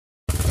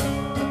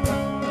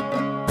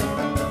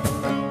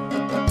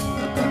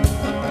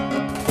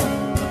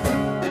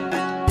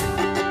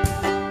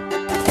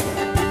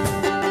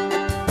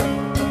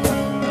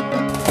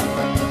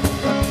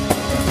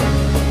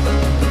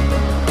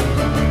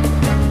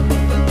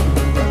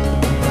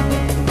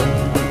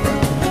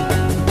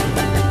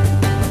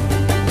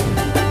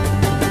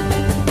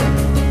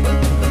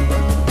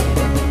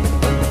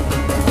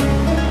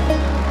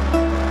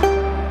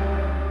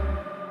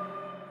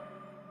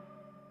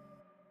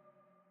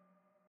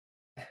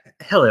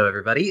Hello,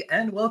 everybody,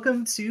 and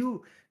welcome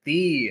to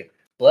the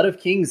Blood of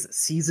Kings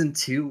Season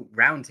 2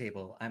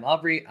 Roundtable. I'm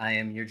Aubrey, I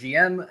am your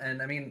GM,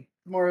 and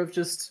more of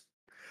just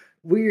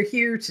we're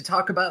here to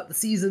talk about the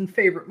season,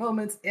 favorite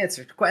moments,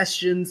 answer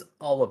questions,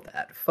 all of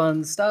that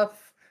fun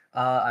stuff.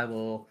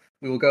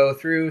 We will go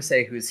through,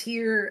 say who's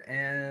here,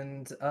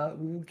 and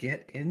we'll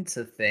get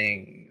into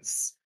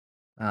things.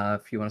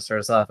 If you want to start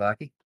us off,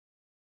 Aki.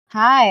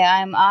 Hi,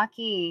 I'm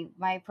Aki.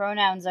 My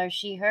pronouns are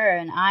she, her,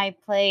 and I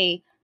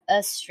play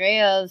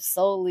Estrella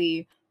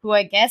Soli, who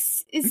I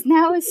guess is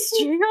now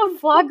Estrella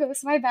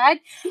Vlagos. My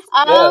bad.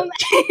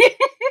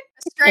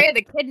 Estrella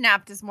the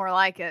Kidnapped is more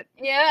like it.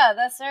 Yeah,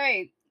 that's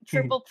right.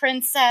 Triple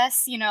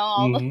princess,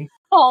 Mhm.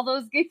 all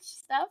those good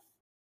stuff.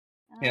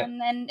 Yeah.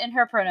 And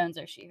her pronouns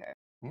are she, her.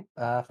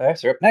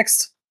 Ferris, you're up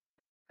next.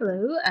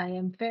 Hello, I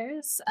am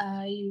Ferris.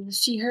 I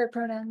use she, her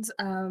pronouns.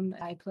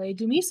 I play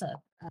Dumisa,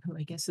 who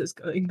I guess is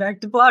going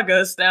back to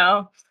Blagos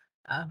now.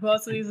 Who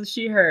also uses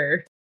she,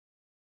 her.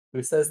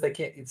 Who says they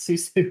can't?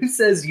 Who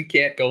says you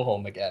can't go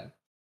home again?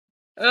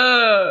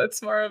 Oh, it's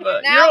more of a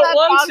you Now don't that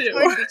want thought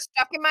would to. be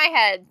stuck in my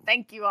head.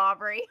 Thank you,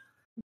 Aubrey.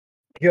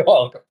 You're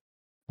welcome.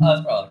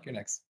 Sparlock, you're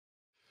next.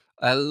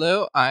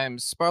 Hello, I'm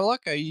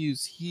Sparlock. I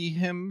use he,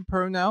 him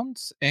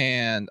pronouns,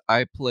 and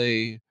I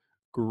play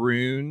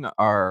Groon,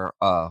 our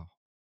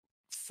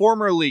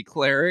formerly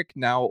cleric,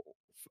 now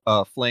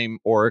flame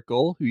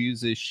oracle, who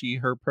uses she,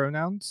 her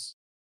pronouns.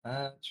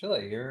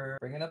 Trilla, you're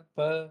bringing up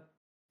the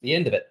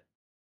end of it.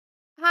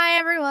 Hi,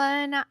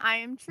 everyone. I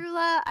am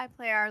Trula. I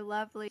play our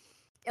lovely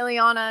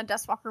Ileana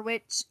Dustwalker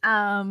Witch,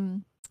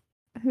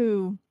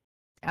 who,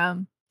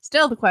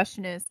 still the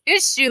question is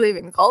she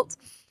leaving the cult?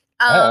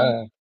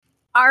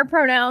 Our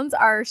pronouns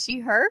are she,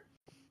 her,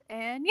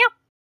 and yeah.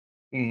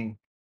 You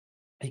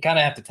kind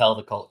of have to tell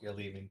the cult you're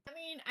leaving. I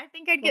mean, I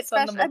think I'd We'll get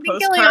send special. them a I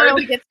think postcard. Ileana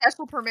would get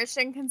special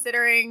permission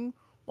considering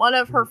one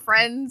of her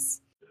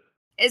friends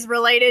is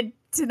related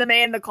to the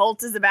man the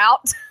cult is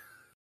about.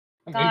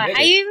 God,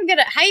 how you even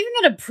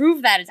gonna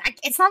prove that?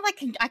 It's not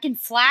like I can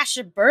flash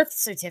a birth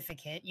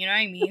certificate. You know what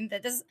I mean?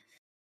 That does.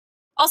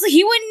 Also,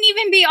 he wouldn't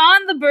even be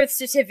on the birth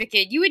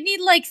certificate. You would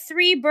need like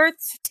 3 birth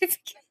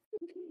certificates.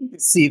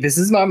 See, this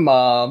is my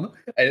mom,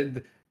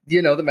 and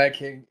the Mad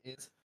King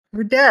is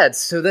her dad,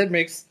 so that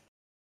makes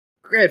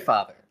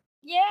grandfather.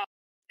 Yeah.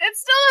 It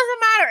still doesn't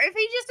matter. If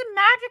he just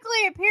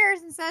magically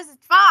appears and says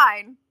it's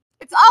fine,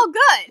 it's all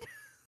good.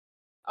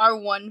 Our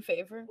one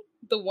favor.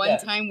 The one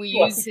time we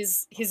use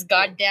his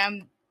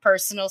goddamn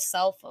personal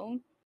cell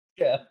phone.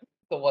 Yeah.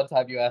 The one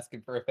time you ask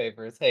him for a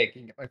favor is, hey,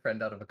 can you get my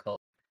friend out of a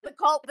cult? The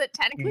cult that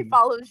technically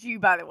follows you,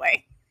 by the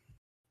way.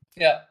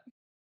 Yeah.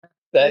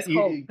 His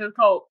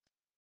cult.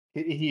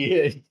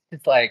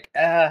 It's like, I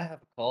have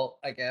a cult,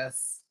 I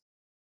guess.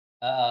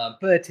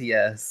 But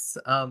yes,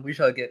 we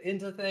shall get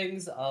into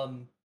things.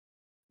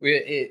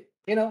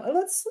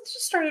 Let's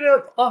just start it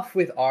off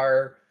with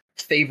our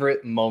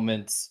favorite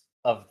moments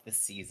of the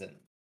season.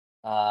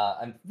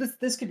 And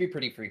this could be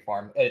pretty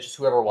freeform. Just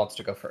whoever wants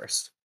to go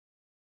first.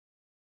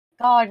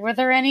 God, were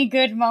there any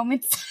good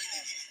moments?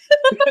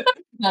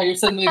 Now you're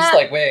suddenly just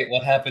like, wait,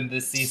 what happened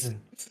this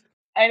season?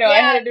 I know. Yeah, I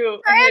had to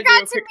do I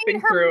got a to quick meet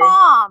think her through.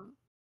 mom.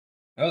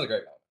 That was a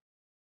great moment.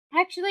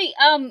 Actually,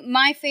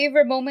 my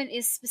favorite moment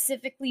is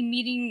specifically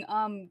meeting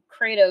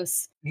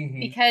Kratos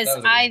because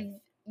I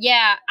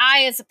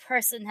as a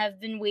person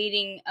have been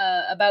waiting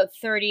about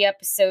 30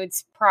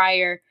 episodes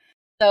prior.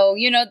 So,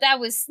 that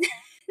was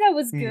that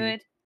was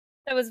good.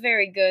 That was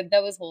very good.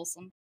 That was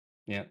wholesome.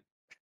 Yeah.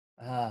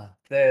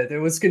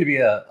 There was going to be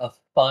a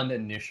fun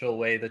initial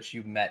way that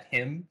you met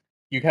him.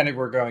 You kind of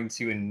were going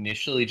to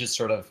initially just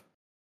sort of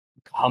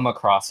come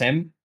across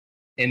him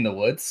in the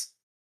woods.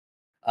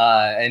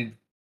 And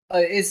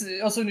it's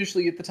also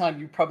initially at the time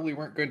you probably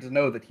weren't going to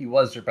know that he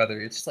was your brother.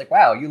 It's just like,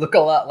 wow, you look a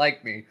lot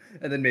like me.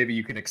 And then maybe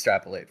you can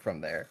extrapolate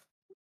from there.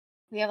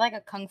 We have like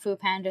a Kung Fu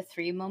Panda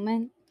 3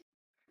 moment.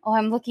 Oh,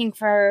 I'm looking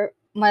for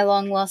my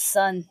long lost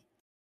son.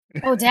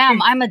 Oh, damn,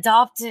 I'm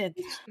adopted.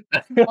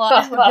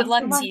 Well, good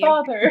luck to you.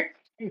 Father.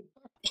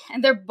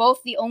 And they're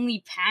both the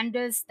only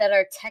pandas that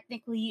are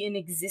technically in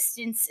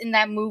existence in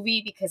that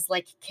movie because,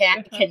 like,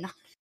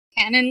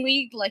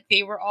 canonly, like,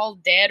 they were all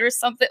dead or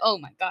something. Oh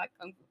my god,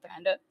 Kung Fu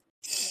Panda.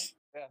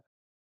 Yeah.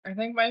 I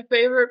think my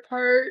favorite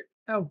part.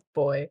 Oh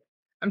boy,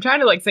 I'm trying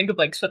to think of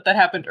stuff that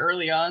happened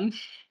early on,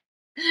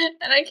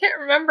 and I can't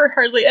remember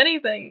hardly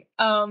anything.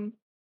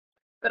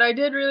 But I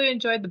did really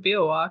enjoy the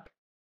Biowak.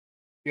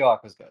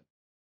 Biowak was good.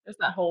 There's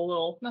that whole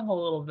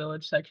little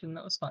village section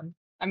that was fun.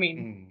 I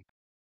mean,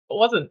 it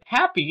wasn't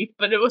happy,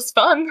 but it was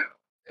fun.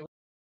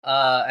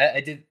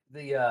 I did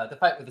the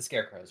fight with the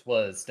scarecrows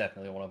was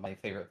definitely one of my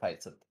favorite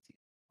fights of the season.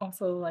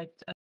 Also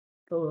liked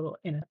the little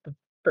the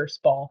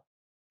first ball.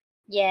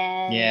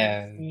 Yeah.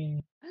 Yeah.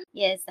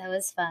 Yes, that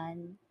was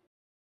fun.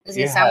 I was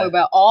gonna sound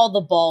about all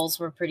the balls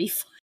were pretty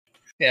fun.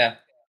 Yeah.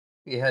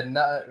 You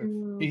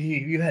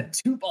had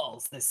 2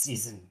 balls this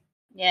season.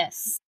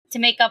 Yes. To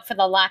make up for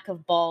the lack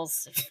of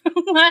balls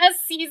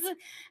last season.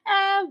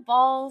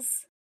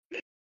 Balls.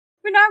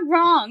 We're not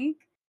wrong.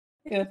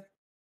 Yeah.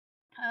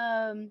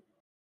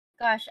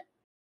 Gosh.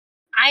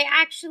 I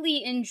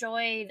actually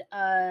enjoyed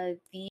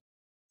the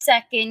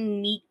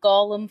second Meat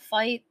Golem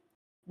fight,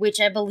 which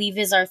I believe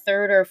is our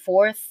third or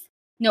fourth.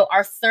 No,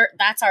 our third.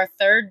 That's our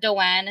third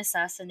Doan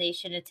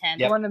assassination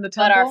attempt. The one in the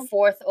but our temple?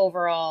 fourth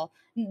overall.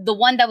 The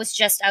one that was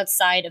just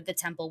outside of the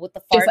temple with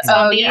the fart Oh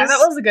zombies. yeah, that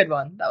was a good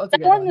one.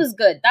 That one was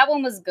good. That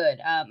one was good.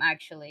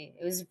 Actually,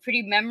 it was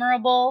pretty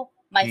memorable.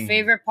 My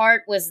favorite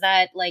part was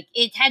that like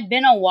it had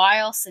been a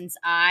while since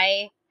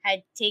I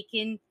had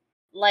taken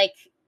like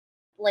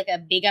a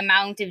big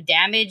amount of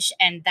damage,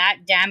 and that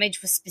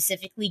damage was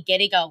specifically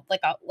getting a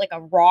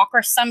rock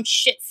or some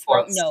shit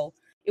thrown. No,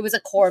 it was a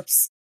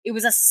corpse. It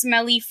was a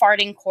smelly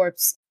farting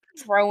corpse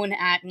thrown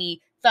at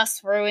me,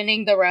 thus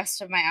ruining the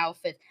rest of my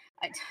outfit.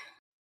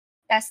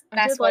 That's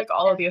did like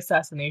all of the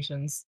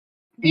assassinations.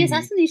 The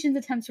assassination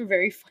attempts were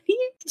very funny.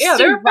 Yeah,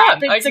 they were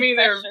fun. I mean,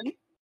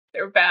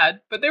 they were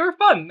bad, but they were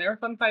fun. They were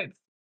fun fights.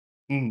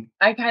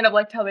 I kind of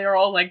liked how they were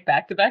all like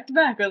back to back to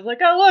back. I was like,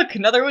 oh look,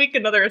 another week,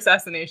 another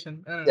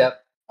assassination.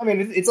 Yep. I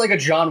mean, it's like a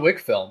John Wick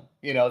film.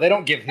 You know, they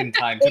don't give him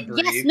time to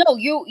breathe. Yes, no,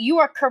 you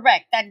are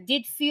correct. That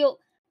did feel,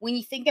 when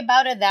you think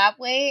about it that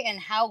way, and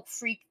how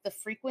the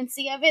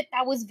frequency of it,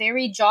 that was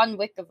very John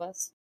Wick of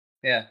us.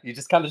 Yeah, you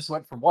just kind of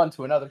went from one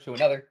to another to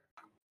another.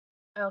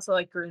 I also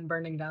like Grun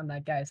burning down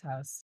that guy's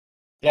house.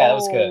 Yeah, that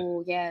was good.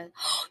 Oh, yeah.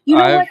 You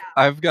know what?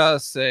 I've got to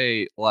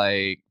say,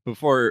 like,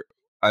 before,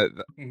 I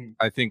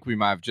think we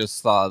might have just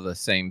saw the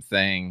same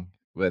thing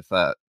with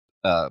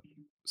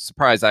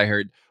surprise I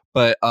heard,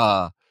 but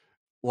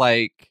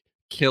like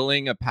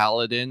killing a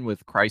paladin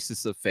with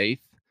Crisis of Faith.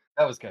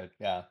 That was good,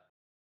 yeah.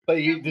 But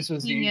this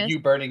was you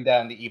burning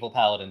down the evil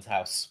paladin's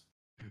house.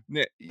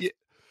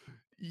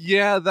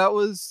 Yeah, that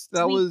was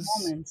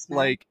moments,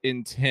 like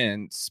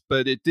intense,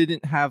 but it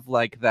didn't have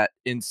like that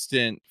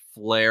instant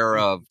flare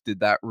of did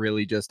that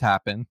really just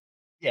happen?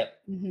 Yeah.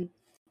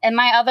 And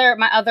my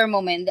other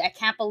moment, I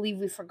can't believe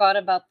we forgot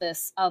about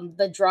this.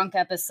 The drunk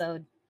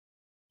episode.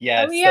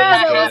 Yeah,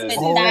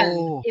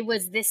 it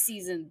was this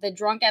season. The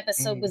drunk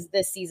episode was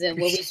this season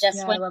where we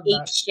just went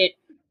ape shit.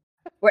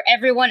 Where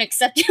everyone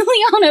except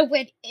Ileana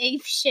went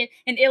ape shit,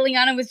 and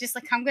Ileana was just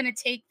like, "I'm gonna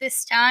take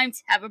this time to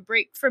have a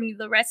break from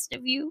the rest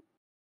of you.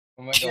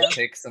 I'm gonna go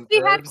pick some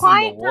herbs in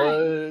the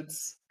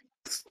woods."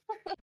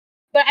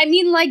 But I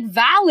mean, like,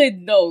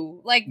 valid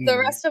though. Like the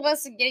rest of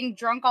us are getting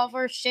drunk off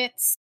our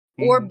shits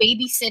or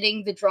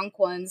babysitting the drunk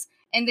ones,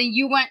 and then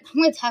you went,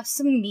 "I'm gonna have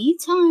some me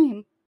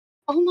time."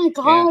 Oh my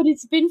god,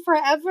 it's been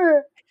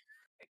forever.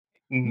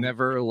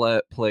 Never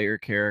let player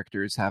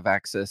characters have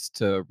access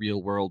to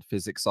real world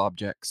physics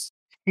objects.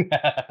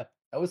 That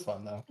was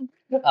fun though.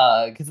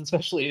 Because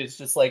especially it's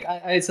just like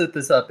I set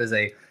this up as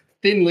a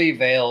thinly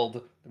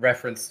veiled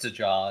reference to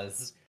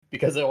Jaws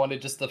because I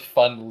wanted just a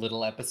fun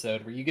little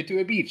episode where you get to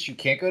a beach. You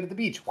can't go to the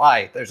beach.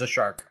 Why? There's a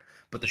shark.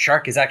 But the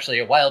shark is actually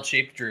a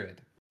wild-shaped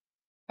druid.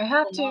 I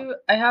have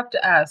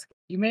to ask,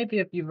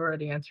 you've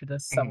already answered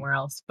this somewhere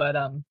else, but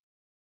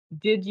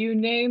did you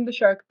name the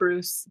shark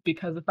Bruce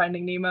because of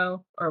Finding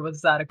Nemo, or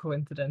was that a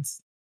coincidence?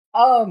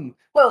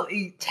 Well,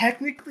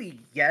 technically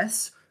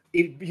yes.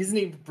 He's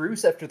named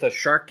Bruce after the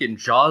shark in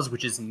Jaws,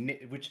 which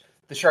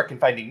the shark in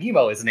Finding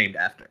Nemo is named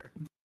after.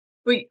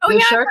 Wait, the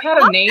shark had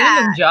a name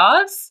in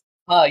Jaws?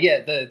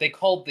 Yeah. They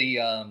called the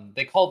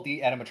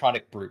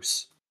animatronic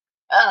Bruce.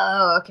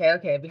 Oh,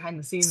 okay. Behind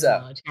the scenes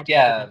knowledge.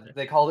 Yeah,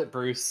 they called it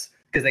Bruce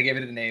because they gave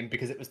it a name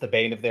because it was the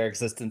bane of their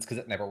existence because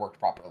it never worked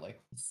properly.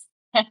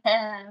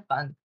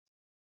 Fun.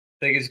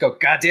 They just go,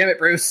 "God damn it,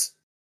 Bruce!"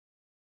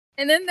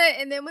 And then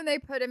when they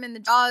put him in the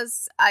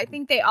Jaws, I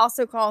think they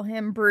also call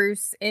him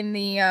Bruce in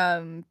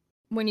the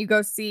when you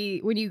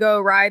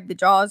go ride the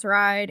Jaws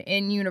ride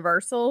in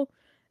Universal.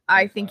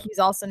 I think he's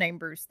also named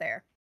Bruce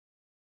there.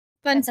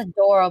 That's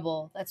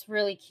adorable. That's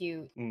really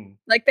cute.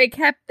 Like they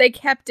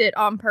kept it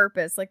on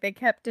purpose. Like they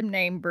kept him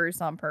named Bruce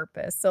on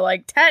purpose. So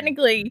like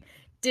technically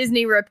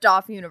Disney ripped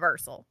off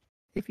Universal,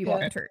 if you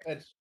want the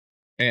truth.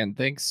 And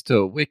thanks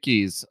to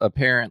wikis,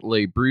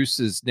 apparently Bruce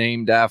is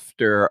named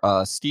after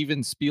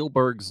Steven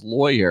Spielberg's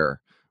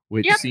lawyer,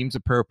 which seems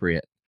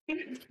appropriate.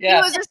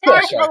 Yeah, he was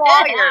a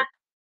lawyer.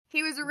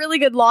 He was a really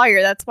good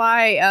lawyer. That's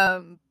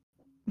why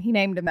he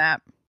named him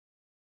that.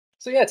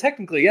 So yeah,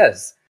 technically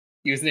yes,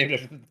 he was named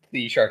after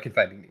the shark in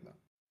Finding Nemo.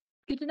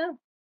 Good to know.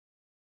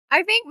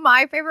 I think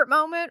my favorite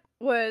moment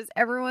was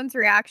everyone's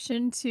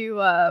reaction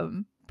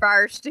to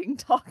Briarsting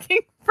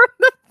talking for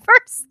the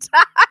first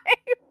time.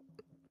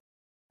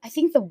 I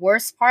think the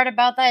worst part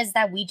about that is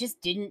that we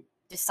just didn't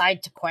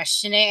decide to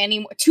question it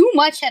anymore. Too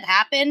much had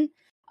happened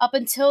up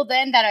until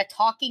then that a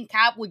talking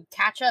cat would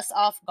catch us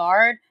off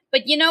guard.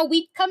 But,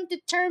 we'd come to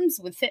terms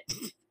with it.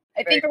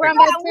 I think around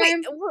that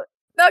time.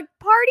 The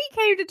party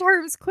came to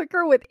terms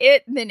quicker with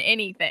it than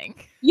anything.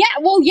 Yeah,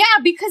 well, yeah,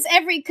 because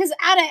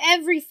out of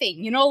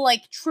everything,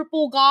 like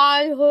triple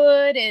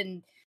godhood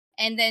and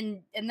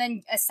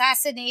then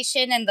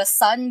assassination and the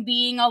sun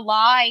being a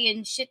lie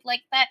and shit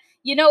like that.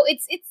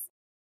 It's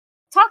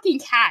talking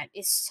cat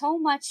is so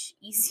much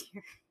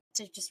easier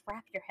to just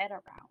wrap your head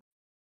around.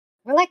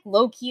 We're like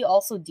low-key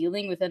also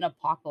dealing with an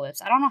apocalypse.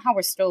 I don't know how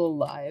we're still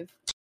alive.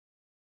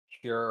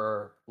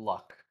 pure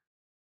luck.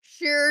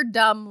 Sheer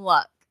dumb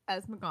luck,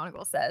 as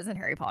McGonagall says in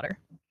Harry Potter.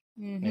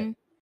 Mm-hmm. Yeah.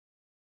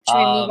 Should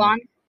we move on?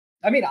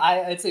 I mean,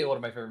 I'd say one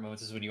of my favorite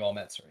moments is when you all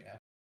met Serena.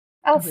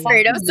 Oh,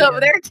 Straight up over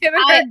there giving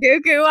her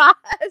goo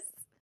eyes.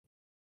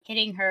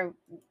 Hitting her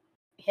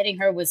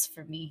was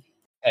for me.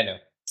 I know.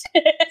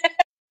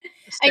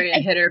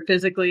 Straight hit her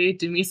physically.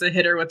 Demisa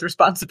hit her with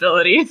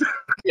responsibilities.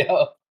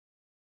 Yeah.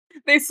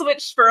 They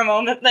switched for a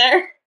moment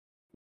there.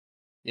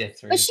 Yeah,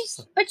 but she's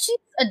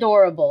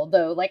adorable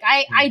though. Like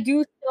I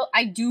do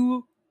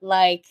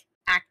like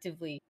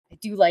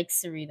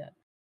Serena.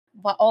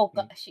 But oh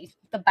gosh,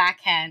 the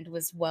backhand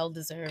was well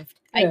deserved.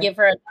 Yeah. I give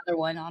her another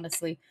one,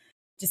 honestly.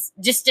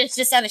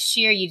 Just out of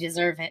sheer, you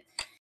deserve it,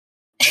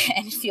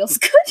 and it feels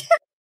good.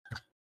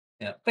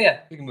 Yeah, but yeah,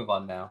 we can move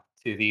on now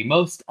to the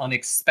most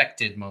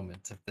unexpected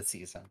moment of the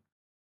season.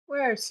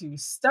 Where to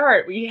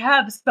start? We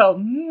have so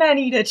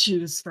many to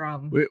choose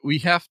from. We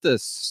have to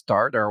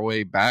start our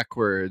way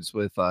backwards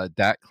with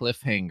that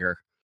cliffhanger.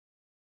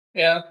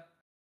 Yeah,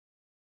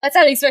 that's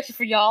unexpected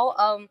for y'all.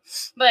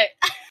 But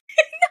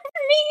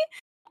for me,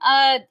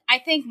 I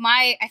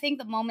think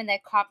the moment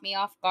that caught me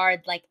off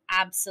guard, like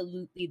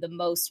absolutely the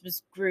most,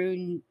 was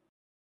Groon,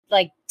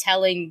 like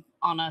telling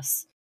on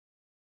us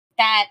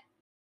that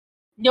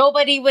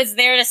nobody was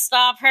there to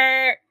stop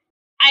her.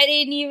 I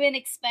didn't even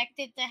expect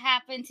it to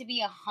happen, to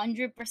be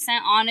 100%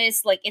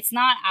 honest. Like it's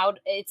not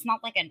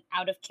like an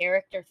out of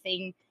character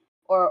thing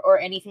or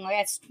anything like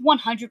that. It's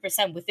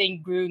 100%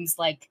 within Groon's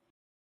like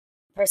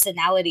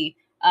personality.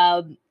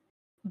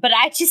 But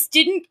I just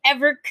didn't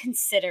ever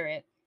consider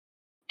it.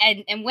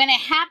 And when it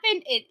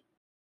happened,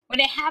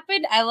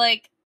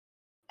 I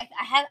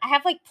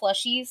have like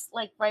plushies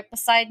like right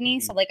beside me.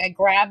 So like I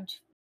grabbed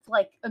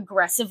like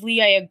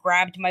aggressively, I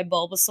grabbed my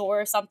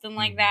Bulbasaur or something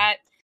like that.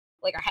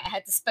 Like I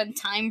had to spend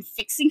time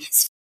fixing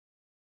his.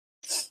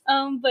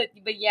 But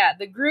yeah,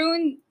 the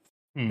Groon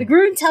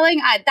telling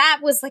that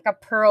was like a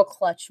pearl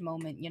clutch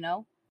moment, you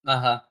know.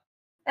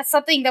 That's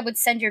something that would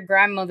send your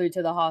grandmother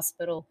to the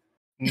hospital.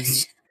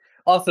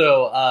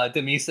 Also,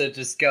 Demisa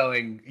just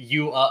going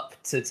you up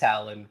to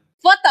Talon.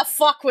 What the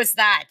fuck was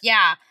that?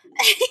 Yeah.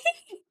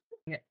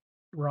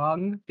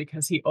 Wrong,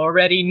 because he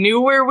already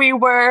knew where we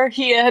were.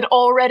 He had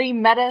already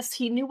met us.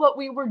 He knew what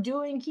we were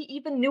doing. He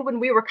even knew when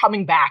we were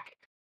coming back.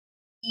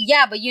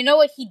 Yeah, but you know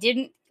what he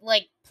didn't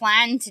like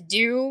plan to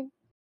do?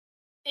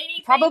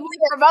 Probably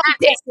provoke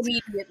us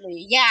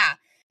immediately. Yeah.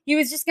 He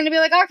was just gonna be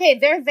like, okay,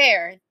 they're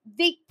there.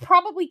 They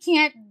probably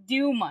can't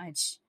do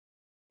much.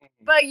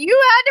 But you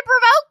had to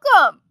provoke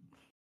them.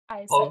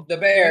 I said the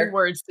bear. 3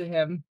 words to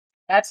him.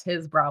 That's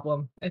his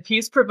problem. If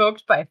he's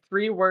provoked by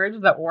 3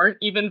 words that weren't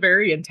even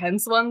very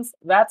intense ones,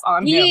 that's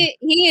on him.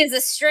 He is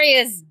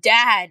Estrella's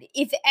dad.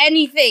 If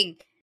anything,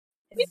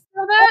 you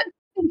know that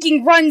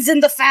thinking runs in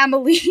the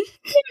family.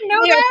 You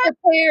know they are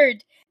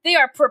prepared. They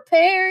are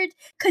prepared.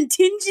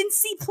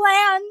 Contingency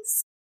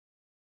plans.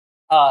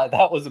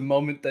 That was a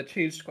moment that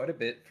changed quite a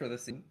bit for the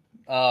scene.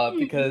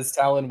 Because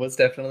Talon was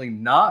definitely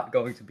not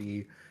going to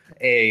be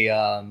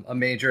a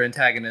major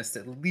antagonist,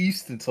 at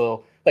least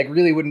until like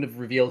really wouldn't have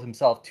revealed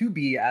himself to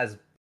be as.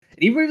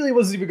 He really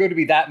wasn't even going to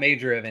be that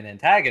major of an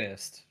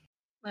antagonist.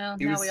 Well,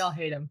 now we all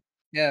hate him.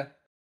 Yeah,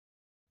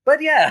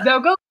 but yeah. Now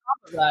go off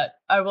of that.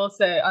 I will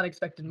say,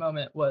 unexpected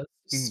moment was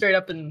straight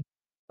up in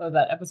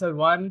that episode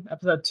 1,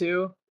 episode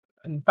 2,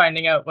 and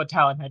finding out what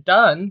Talon had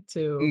done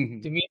to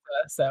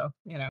Demisa. So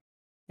you know,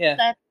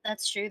 yeah,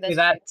 that's true.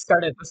 That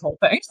started this whole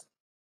thing.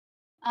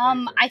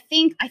 I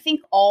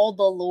think all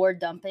the lore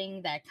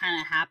dumping that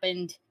kind of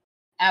happened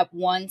at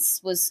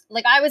once was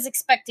like I was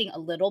expecting a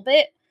little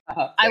bit.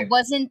 I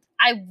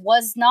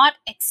was not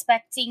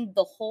expecting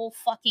the whole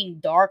fucking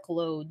dark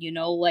load, you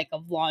know, like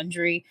of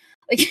laundry.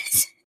 Like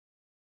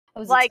I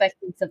was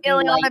expecting something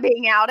Ileana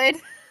being outed.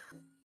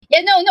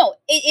 Yeah, no.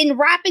 In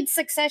rapid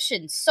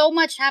succession, so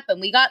much happened.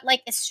 We got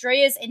like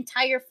Estrella's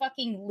entire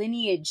fucking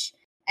lineage,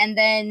 and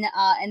then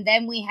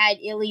we had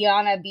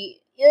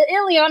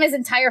Ileana's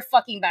entire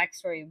fucking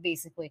backstory,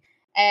 basically.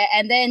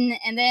 And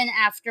then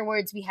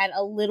afterwards we had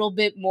a little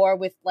bit more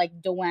with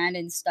like Doan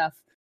and stuff,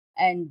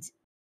 and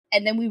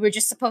then we were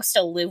just supposed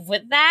to live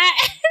with that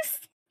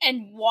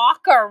and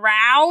walk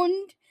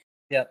around.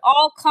 Yeah.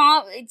 All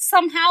calm.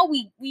 Somehow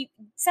we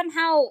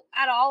somehow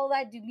out of all of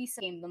that, Demisa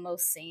became the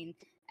most sane,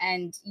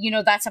 and you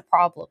know that's a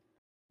problem.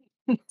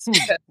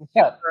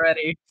 Yeah,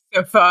 already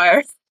so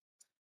far.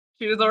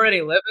 She was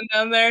already living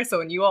down there, so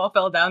when you all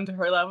fell down to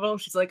her level,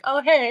 she's like,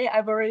 "Oh hey,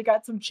 I've already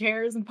got some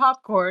chairs and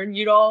popcorn.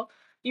 You all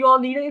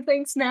need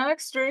anything?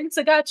 Snacks, drinks?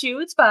 I got you.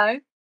 It's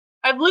fine.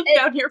 I've lived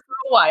down here for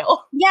a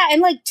while." Yeah,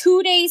 and like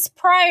 2 days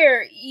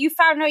prior, you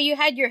found out you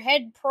had your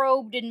head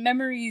probed and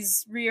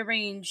memories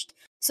rearranged.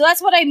 So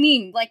that's what I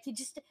mean. Like you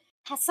just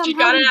has somehow she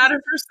got it out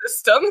of her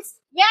systems.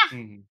 Yeah.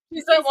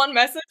 She sent one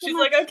message. She's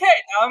like, "Okay,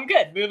 now I'm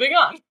good. Moving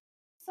on."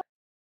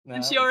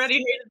 And she already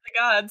hated the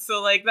gods,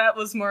 so like that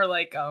was more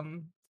like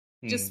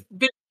just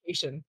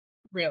vindication.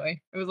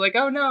 Really, it was like,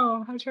 "Oh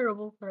no, how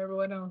terrible for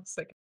everyone else."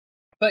 Like,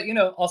 but you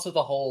know, also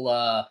the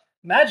whole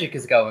magic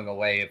is going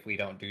away if we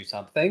don't do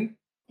something.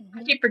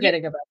 I keep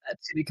forgetting about that,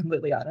 to be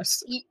completely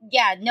honest.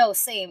 Yeah, no,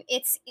 same.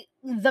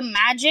 The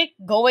magic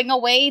going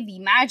away, the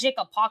magic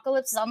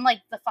apocalypse is on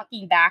like the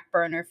fucking back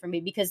burner for me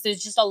because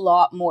there's just a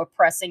lot more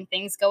pressing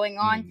things going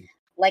on,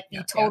 like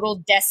the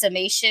total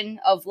decimation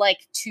of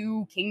like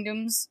 2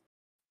 kingdoms.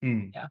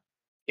 Yeah.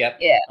 Yep.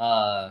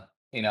 Yeah.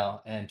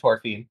 And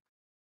Torfine.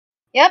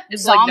 Yep.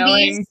 It's zombies. Like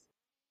knowing...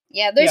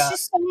 Yeah, there's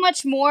just so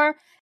much more.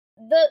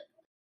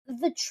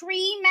 The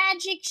tree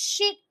magic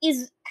shit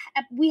is...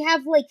 We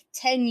have, like,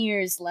 10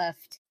 years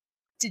left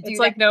to do It's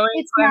that. like knowing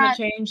climate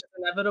change is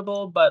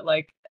inevitable, but,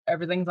 like,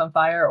 everything's on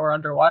fire or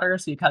underwater,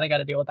 so you kind of got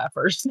to deal with that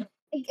first.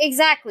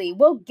 Exactly.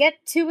 We'll get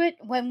to it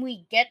when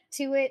we get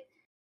to it.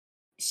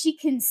 She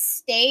can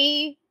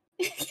stay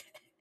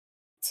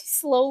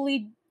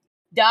slowly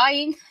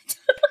dying.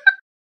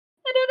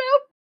 I don't know.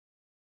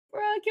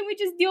 Bro, can we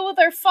just deal with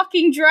our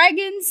fucking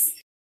dragons?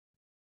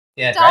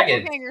 Yeah, the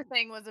doppelganger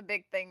thing was a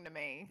big thing to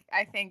me.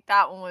 I think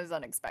that one was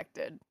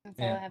unexpected. That's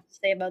all I have to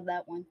say about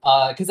that one.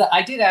 Because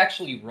I did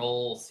actually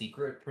roll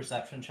secret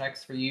perception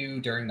checks for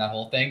you during that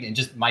whole thing, and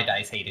just my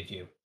dice hated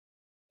you.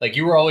 Like,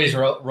 you were always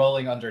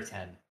rolling under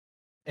 10.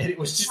 And it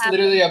was just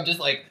literally, I'm just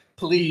like,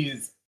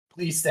 please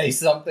say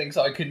something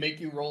so I could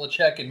make you roll a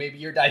check, and maybe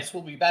your dice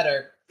will be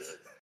better.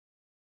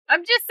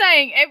 I'm just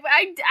saying,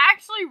 I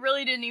actually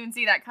really didn't even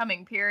see that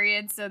coming,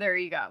 period, so there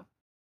you go.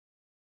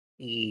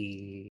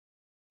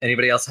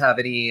 Anybody else have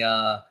any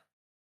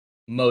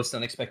most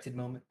unexpected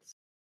moments?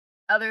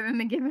 Other than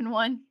the given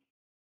one?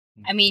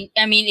 I mean,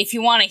 if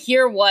you want to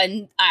hear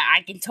one,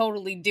 I can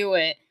totally do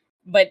it.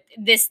 But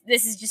this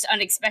is just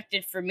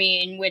unexpected for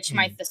me, in which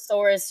my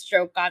thesaurus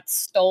stroke got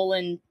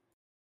stolen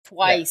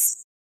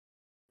twice.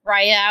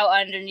 Right out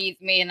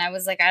underneath me, and I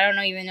was like, I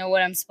don't even know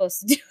what I'm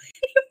supposed to do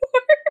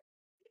anymore.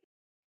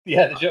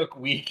 Yeah, the joke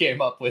we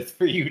came up with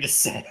for you to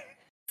say.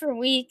 For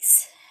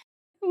weeks,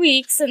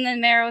 and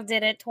then Meryl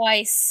did it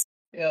twice.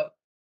 Yep.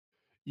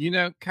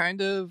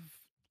 Kind of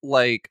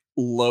like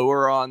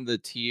lower on the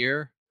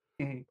tier,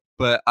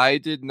 but I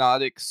did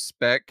not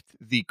expect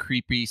the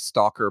creepy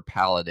stalker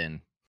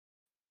paladin.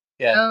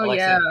 Yeah. Oh,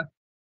 Alexa. yeah.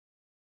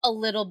 A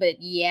little bit,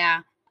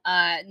 yeah.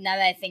 Now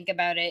that I think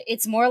about it,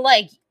 it's more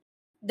like,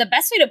 the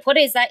best way to put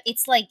it is that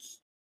it's like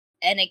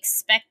an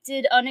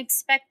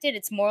unexpected.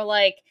 It's more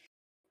like,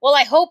 well,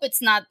 I hope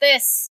it's not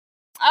this.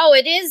 Oh,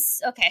 it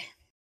is? Okay.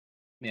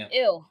 Yeah.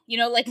 Ew.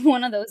 Like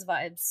one of those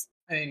vibes.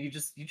 I mean, you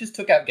just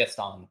took out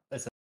Gaston.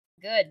 That's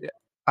good.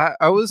 Yeah.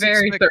 I was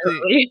very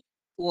expecting thoroughly.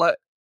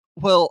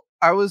 Well,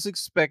 I was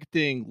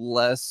expecting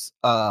less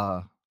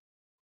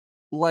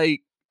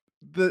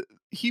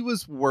he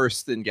was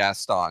worse than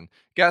Gaston.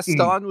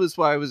 Gaston was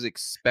what I was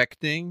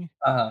expecting.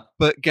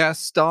 But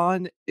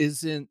Gaston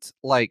isn't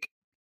like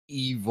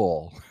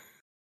evil.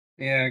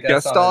 Yeah,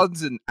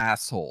 Gaston's an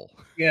asshole.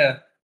 Yeah.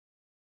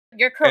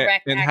 You're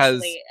correct, and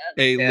actually.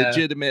 has a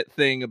legitimate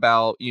thing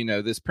about,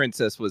 this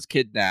princess was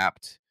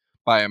kidnapped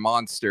by a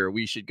monster.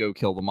 We should go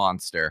kill the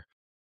monster.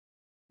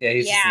 Yeah,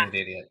 he's just an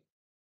idiot.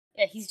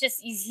 Yeah,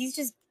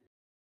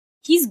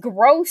 he's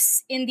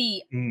gross in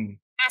the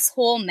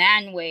asshole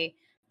man way,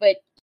 but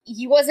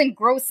he wasn't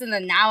gross in the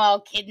now I'll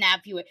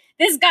kidnap you way.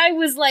 This guy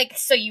was like,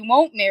 so you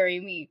won't marry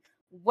me?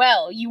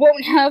 Well, you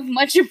won't have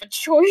much of a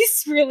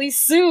choice really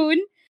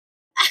soon.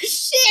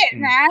 Shit,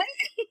 man.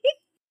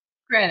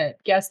 Granted,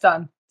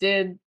 Gaston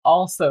did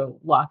also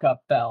lock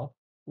up Belle.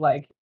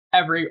 Like,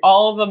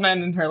 all of the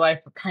men in her life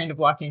were kind of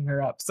locking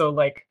her up. So,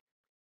 like,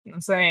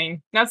 I'm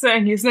saying, not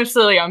saying he's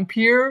necessarily on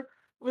peer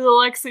with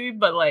Alexei,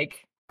 but,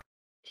 like,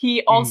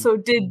 he also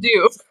did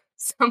do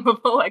some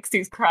of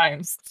Alexei's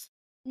crimes.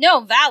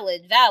 No,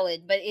 valid,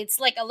 but it's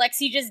like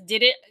Alexei just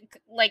did it,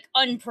 like,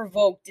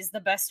 unprovoked is the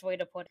best way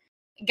to put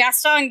it.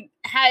 Gaston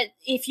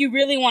if you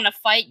really want to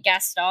fight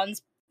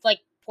Gaston's, like,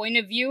 point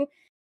of view,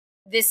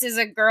 this is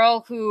a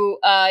girl who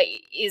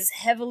is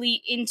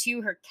heavily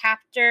into her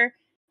captor,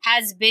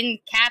 has been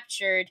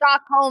captured.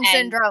 Stockholm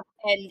syndrome.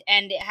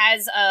 And it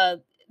has,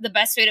 the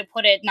best way to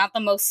put it, not the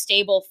most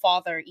stable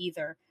father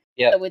either.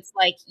 Yeah. So it's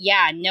like, you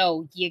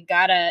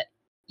gotta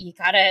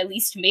at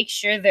least make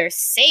sure they're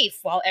safe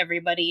while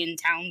everybody in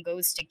town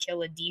goes to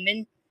kill a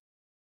demon.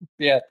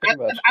 Yeah, pretty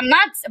much.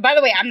 By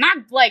the way, I'm not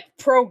like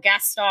pro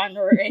Gaston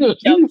or any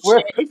dumb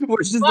shit.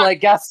 We're just like,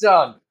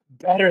 Gaston,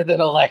 better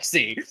than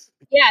Alexei.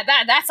 Yeah,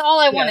 that's all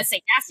I want to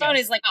say. Gaston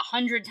is like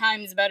 100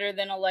 times better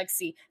than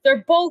Alexei.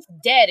 They're both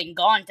dead and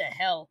gone to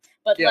hell.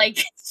 But like,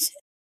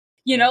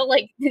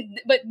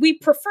 but we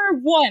prefer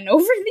one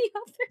over the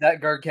other. That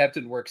guard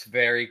captain works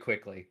very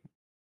quickly.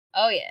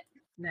 Oh, yeah.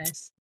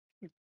 Nice.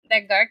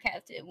 That guard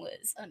captain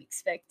was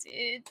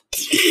unexpected.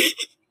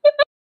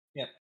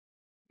 Yeah.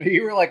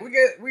 You were like, we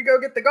go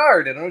get the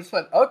guard. And I just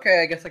went,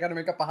 okay, I guess I gotta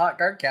make up a hot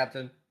guard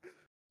captain.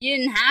 You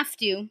didn't have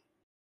to.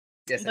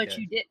 Yes, but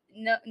you did.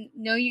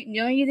 No,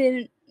 you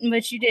didn't.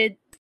 But you did.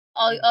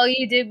 All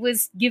you did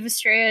was give a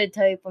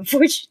stereotype.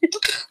 Unfortunately,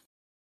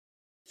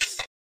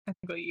 I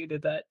think you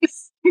did that.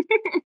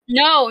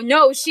 No.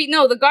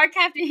 The guard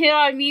captain hit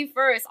on me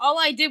first. All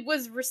I did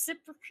was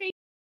reciprocate.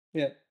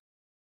 Yeah,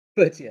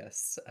 but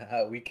yes,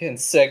 we can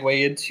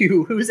segue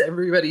into who's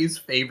everybody's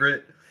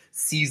favorite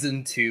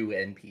season 2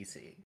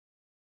 NPC?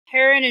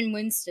 Heron and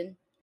Winston.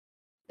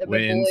 They're my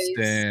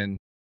Winston.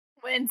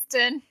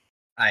 Winston.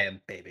 I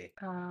am baby.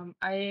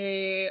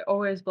 I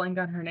always blank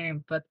on her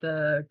name, but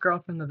the girl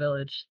from the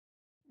village.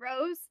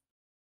 Rose.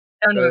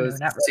 Oh no, Rose,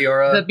 not Rose.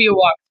 Ciara? The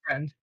Beowulf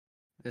friend.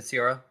 The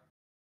Ciara?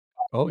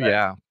 Oh Right.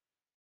 yeah.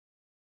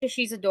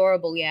 She's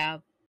adorable, yeah.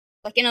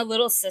 Like in a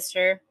little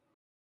sister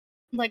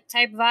like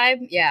type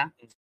vibe, yeah.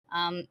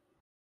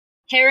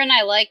 Heron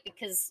I like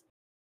because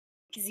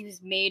he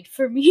was made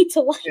for me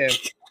to like. Yeah.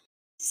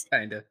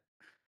 Kinda.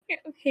 I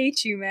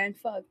hate you, man.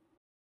 Fuck.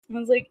 I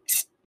was like,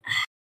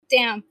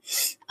 damn.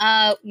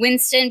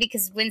 Winston,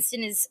 because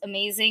Winston is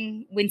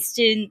amazing.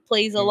 Winston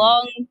plays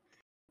along.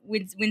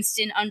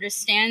 Winston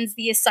understands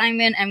the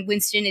assignment, and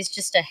Winston is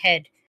just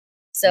ahead.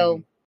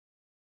 So,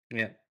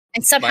 yeah.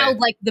 And somehow,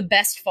 like, the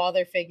best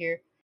father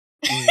figure.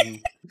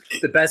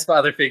 The best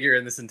father figure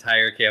in this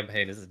entire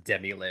campaign is a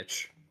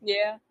Demi-Lich.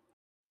 Yeah.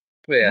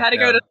 But yeah, I had to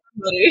go to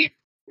somebody.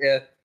 Yeah.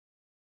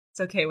 It's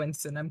okay,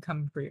 Winston. I'm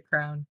coming for your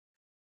crown.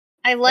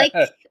 I like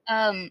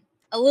a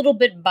little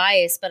bit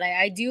biased, but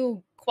I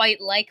do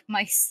quite like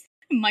my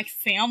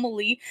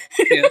family.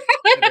 Yeah,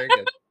 very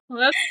good. Well,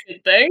 that's a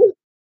good thing.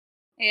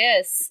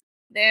 Yes,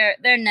 they're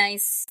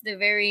nice. They're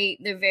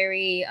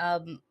very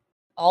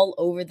all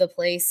over the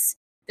place.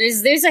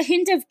 There's a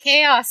hint of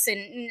chaos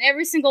in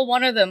every single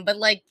one of them, but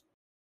like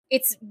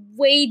it's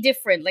way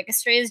different. Like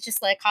Estrella is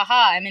just like,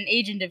 haha, I'm an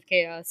agent of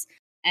chaos,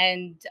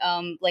 and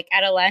like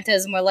Atalanta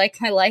is more like,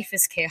 my life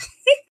is chaos.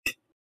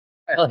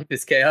 My life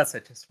is chaos. I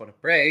just want to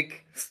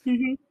break.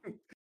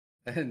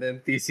 And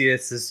then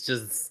Theseus is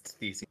just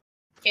Theseus.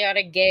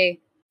 Chaotic gay,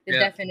 the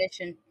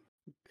definition.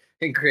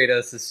 And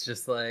Kratos is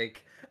just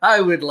like, I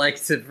would like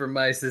for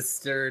my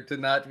sister to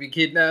not be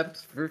kidnapped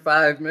for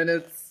 5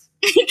 minutes.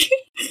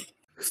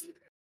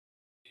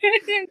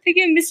 I'm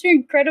thinking Mr.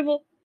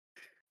 Incredible.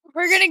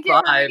 We're gonna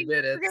give 5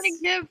 minutes. We're gonna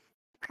give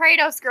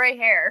Kratos gray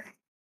hair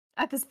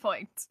at this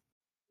point.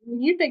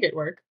 You think it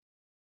worked?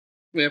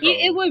 Yeah,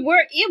 It would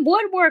work. It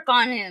would work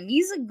on him.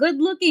 He's a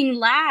good-looking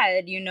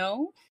lad, you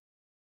know.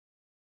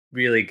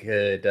 Really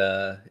good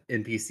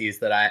NPCs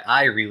that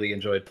I really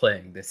enjoyed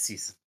playing this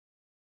season.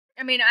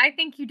 I mean, I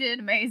think you did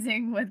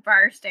amazing with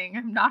Briarsting.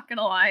 I'm not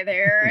gonna lie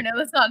there. I know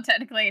that's not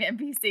technically an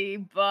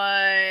NPC,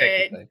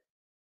 but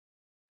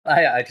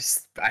I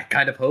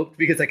kind of hoped,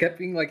 because I kept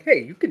being like,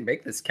 hey, you can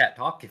make this cat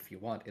talk if you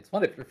want. It's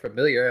one of your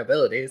familiar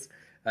abilities.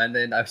 And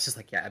then I was just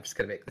like, yeah, I'm just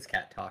gonna make this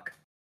cat talk.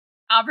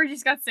 Aubrey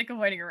just got sick of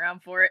waiting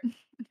around for it.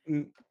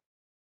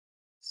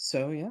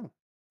 So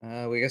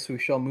yeah, we guess we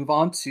shall move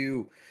on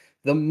to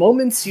the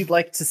moments you'd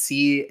like to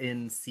see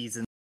in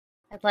season.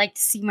 I'd like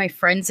to see my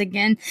friends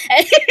again.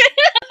 I'd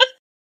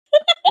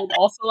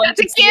also like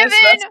to see us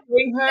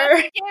rescuing her.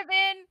 That's a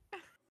given.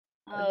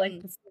 I'd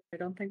like to see. I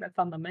don't think that's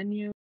on the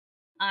menu.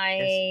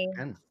 I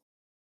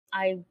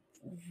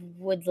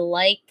would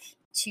like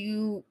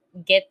to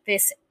get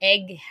this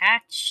egg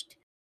hatched,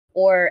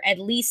 or at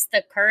least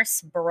the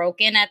curse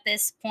broken at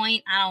this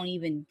point. I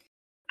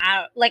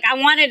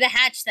wanted to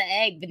hatch the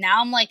egg, but now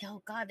I'm like,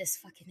 oh god, this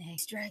fucking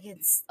eggs,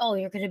 dragons. Oh,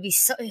 you're gonna be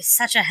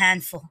such a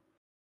handful.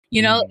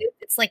 You know,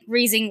 it's like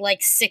raising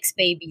like 6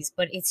 babies,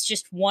 but it's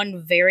just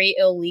one very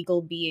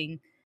illegal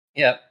being.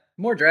 Yeah,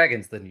 more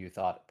dragons than you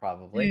thought,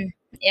 probably.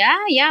 Yeah,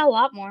 a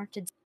lot more.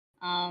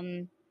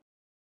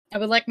 I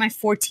would like my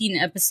 14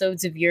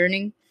 episodes of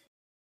Yearning.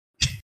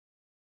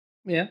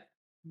 Yeah,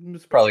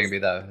 it's probably gonna be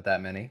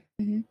that many.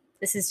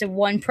 This is to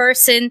one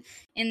person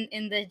in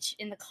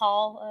the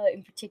call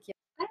in particular.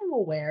 I'm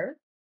aware.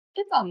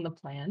 It's on the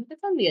plan.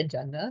 It's on the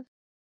agenda.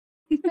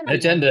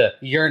 Agenda,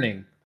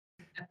 Yearning.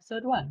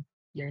 Episode 1,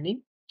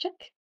 Yearning,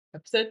 check.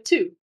 Episode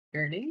 2,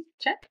 Yearning,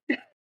 check.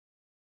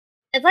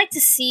 I'd like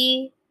to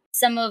see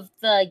some of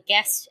the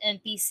guest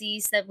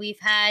NPCs that we've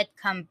had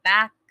come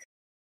back.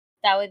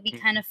 That would be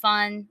kind of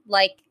fun.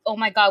 Like, oh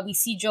my god, we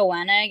see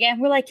Joanna again.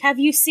 We're like, have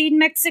you seen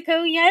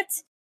Mexico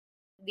yet?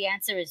 The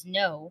answer is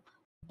no.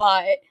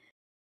 But,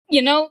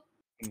 you know,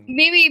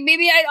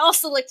 maybe I'd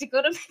also like to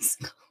go to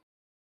Mexico.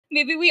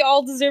 Maybe we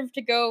all deserve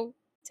to go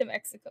to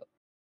Mexico.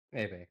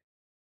 Maybe.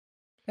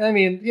 I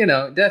mean, you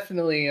know,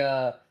 definitely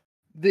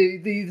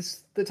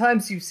the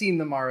times you've seen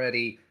them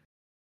already,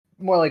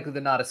 more likely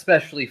than not,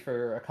 especially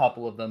for a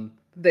couple of them,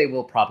 they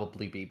will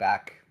probably be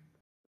back.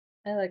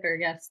 I like our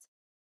guests.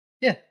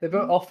 Yeah, they've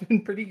all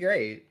been pretty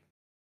great.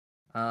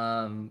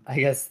 I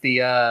guess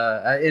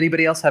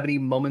anybody else have any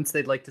moments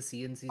they'd like to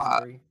see in season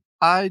 3?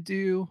 I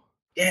do.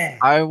 Yeah.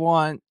 I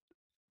want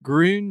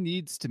Groon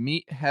needs to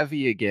meet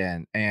Heavy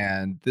again,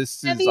 and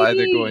this is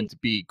either going to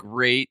be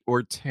great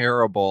or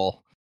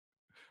terrible.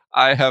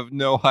 I have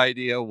no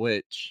idea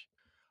which.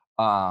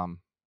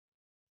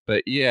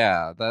 But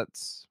yeah,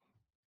 that's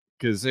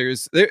because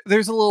there's a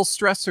little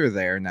stressor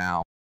there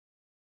now.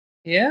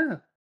 Yeah,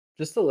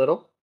 just a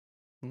little.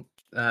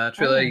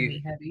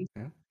 Trilla, Heavy.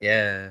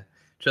 Yeah.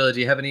 Trilla, do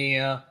you have any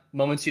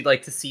moments you'd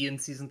like to see in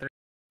season 3?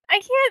 I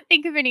can't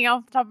think of any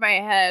off the top of my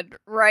head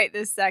right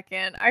this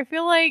second. I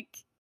feel like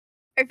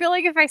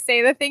if I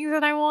say the things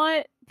that I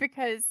want,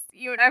 because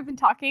you and I've been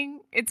talking,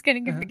 it's going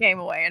to give the game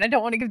away, and I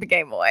don't want to give the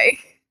game away.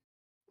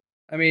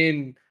 I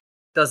mean,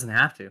 doesn't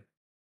have to.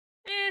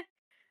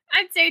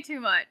 I'd say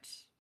too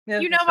much. Yeah,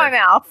 you know my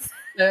mouth.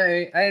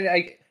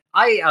 I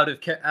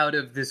out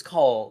of this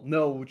call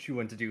know what you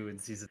want to do in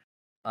season,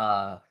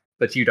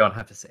 but you don't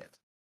have to say it.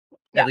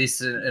 Yeah. At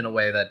least in a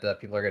way that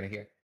people are going to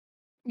hear.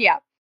 Yeah,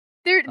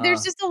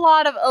 there's just a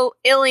lot of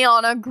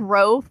Ileana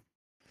growth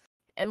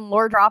and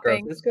lore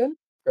dropping. Growth is good.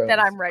 That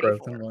I'm ready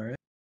growth for. And lore.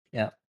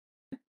 Yeah.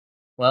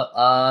 Well,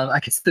 I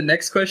guess the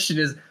next question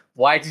is,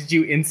 why did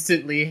you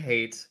instantly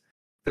hate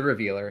the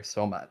revealer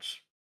so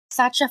much?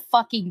 Such a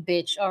fucking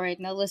bitch. All right,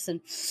 now listen.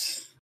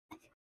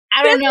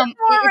 I don't know.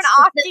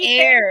 It's the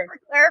air. For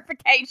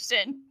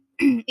clarification.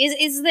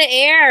 Is the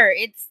air.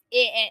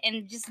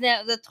 And just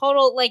the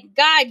total, like,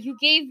 God, you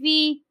gave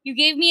me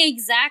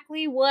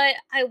exactly what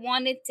I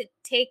wanted to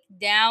take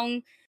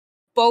down,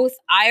 both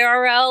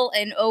IRL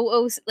and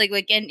OO, like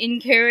and in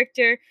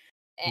character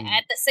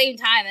at the same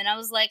time. And I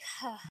was like,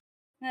 I'm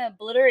gonna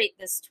obliterate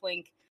this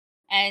twink.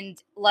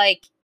 And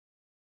like,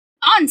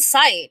 on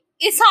site.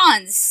 It's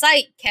on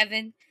site,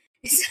 Kevin.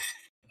 It's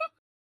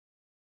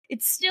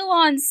still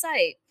on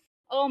site.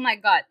 Oh my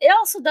god. It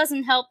also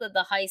doesn't help that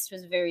the heist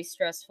was very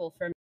stressful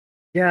for me.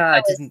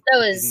 Yeah, the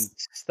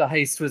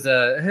heist was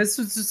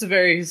just a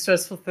very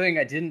stressful thing.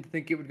 I didn't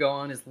think it would go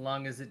on as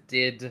long as it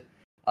did.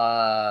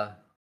 And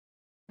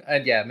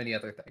yeah, many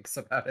other things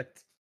about it.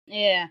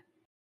 Yeah.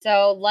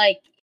 So like,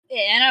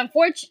 and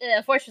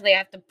unfortunately I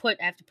have to put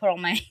all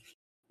my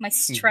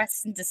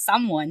stress into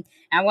someone.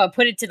 And I want to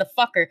put it to the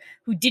fucker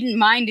who didn't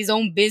mind his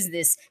own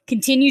business,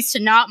 continues to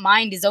not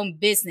mind his own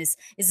business,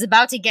 is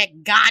about to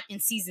get got in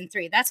season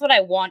 3. That's what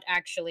I want,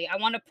 actually. I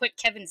want to put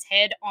Kevin's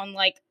head on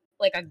like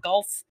a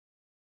golf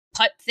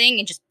putt thing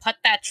and just putt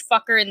that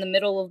fucker in the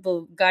middle of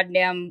the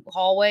goddamn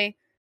hallway.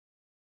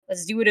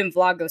 Let's do it in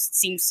Vlogos. It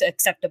seems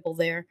acceptable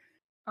there.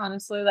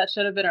 Honestly, that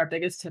should have been our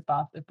biggest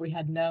tip-off if we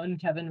had known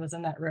Kevin was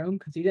in that room,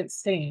 because he didn't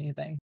say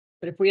anything.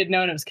 But if we had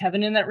known it was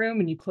Kevin in that room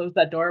and you closed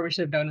that door, we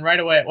should have known right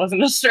away it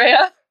wasn't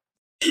Estrella.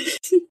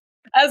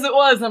 As it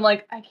was, I'm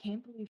like, I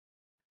can't believe.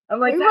 I'm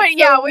like,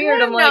 that's so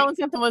weird. I'm like, known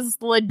something was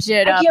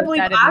legit. I can't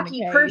believe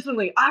Aki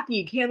personally.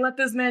 Aki can't let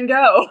this man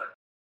go.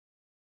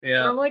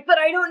 Yeah. And I'm like, but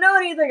I don't know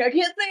anything. I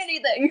can't say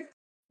anything.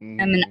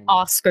 I'm an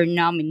Oscar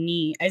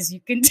nominee, as you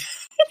can tell.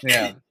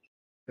 Yeah.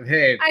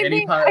 Hey, I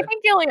think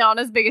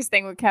Ileana's biggest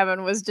thing with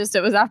Kevin was just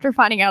it was after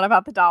finding out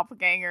about the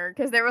doppelganger,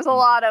 because there was a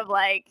lot of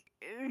like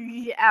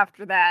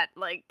after that,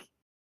 like,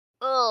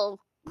 oh.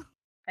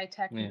 I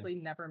technically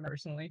never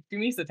personally.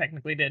 Dumisa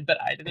technically did, but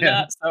I did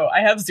not. So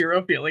I have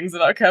zero feelings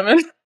about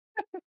Kevin.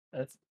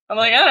 I'm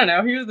like, I don't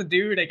know. He was the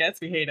dude. I guess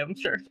we hate him.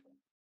 Sure.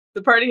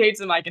 The party hates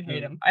him. I can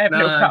hate him. I have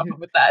no problem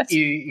with that.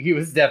 He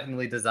was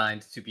definitely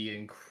designed to be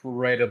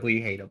incredibly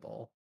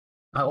hateable.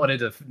 I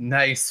wanted a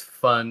nice,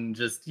 fun,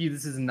 just,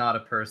 this is not a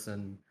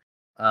person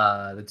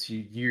that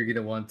you're going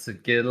to want to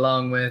get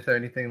along with or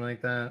anything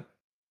like that.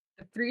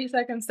 The 3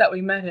 seconds that we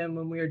met him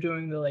when we were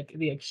doing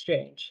the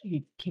exchange,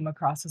 he came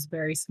across as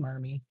very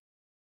smarmy.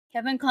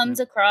 Kevin comes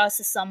across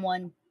as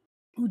someone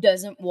who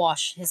doesn't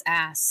wash his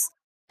ass.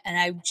 And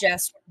I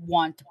just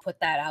want to put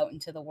that out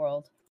into the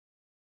world.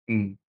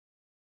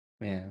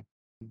 Yeah.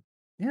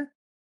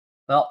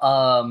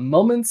 Well,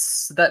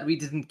 moments that we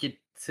didn't get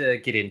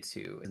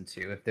into.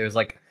 If there's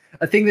like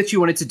a thing that you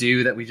wanted to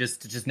do that we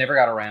just never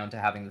got around to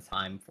having the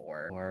time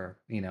for, or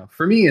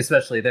for me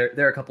especially, there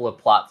are a couple of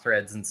plot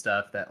threads and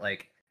stuff that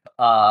like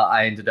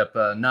I ended up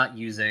not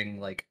using,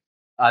 like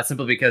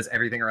simply because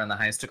everything around the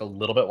heist took a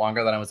little bit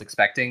longer than I was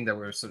expecting. There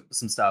were some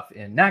stuff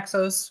in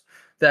Naxos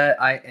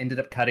that I ended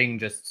up cutting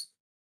just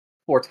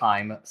for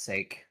time's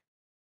sake.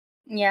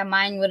 Yeah,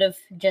 mine would have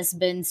just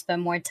been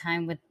spend more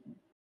time with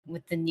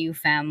the new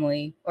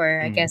family,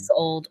 or I guess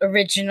old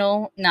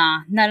original.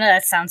 Nah, none of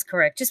that sounds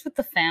correct. Just with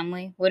the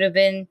family would have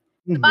been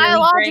the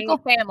biological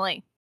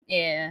family.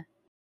 Yeah,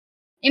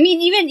 I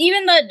mean,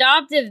 even the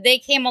adoptive, they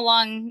came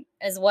along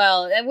as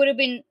well. That would have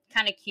been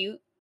kind of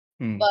cute,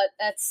 but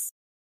that's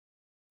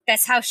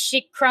how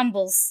shit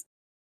crumbles.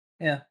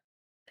 Yeah,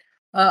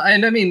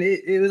 and I mean,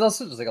 it was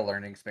also just like a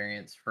learning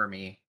experience for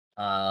me,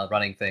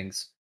 running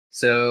things.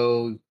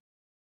 So,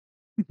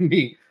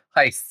 me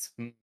heists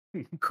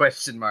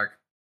question mark.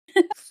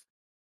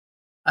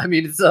 I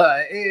mean, it's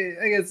I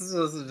guess it's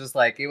also just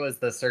like it was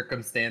the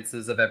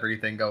circumstances of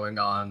everything going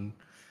on.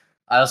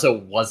 I also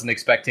wasn't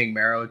expecting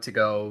Marrow to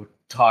go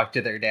talk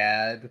to their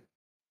dad.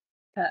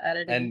 That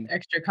added an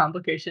extra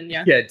complication,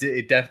 yeah. Yeah,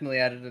 it definitely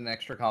added an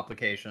extra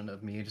complication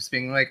of me just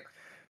being like,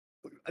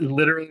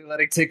 literally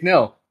letting Tick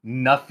know,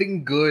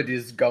 nothing good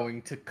is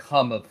going to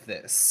come of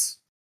this.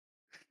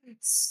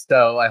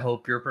 So I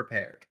hope you're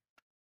prepared.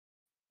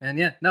 And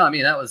yeah, no, I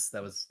mean, that was,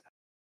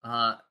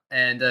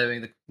 and I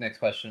mean, the next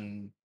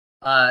question,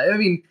 I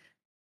mean,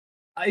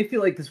 I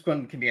feel like this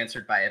one can be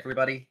answered by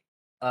everybody.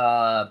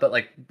 But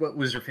like, what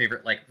was your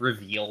favorite like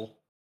reveal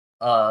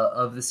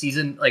of the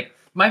season? Like,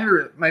 my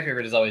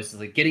favorite is always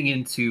like getting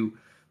into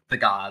the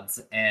gods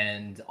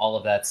and all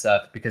of that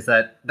stuff, because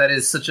that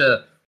is such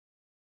a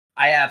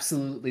I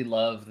absolutely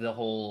love the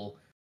whole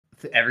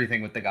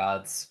everything with the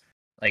gods.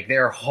 Like,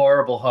 they're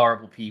horrible,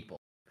 horrible people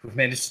who've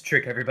managed to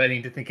trick everybody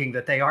into thinking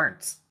that they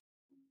aren't.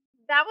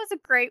 That was a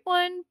great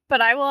one,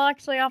 but I will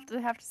actually have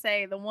to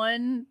say the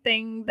one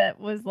thing that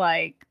was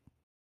like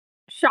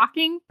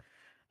shocking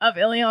of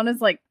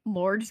Ileana's like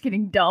lore just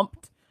getting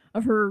dumped,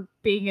 of her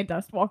being a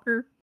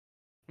Dustwalker.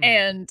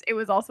 And it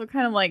was also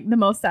kind of like the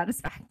most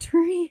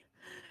satisfactory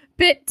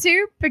bit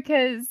too,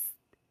 because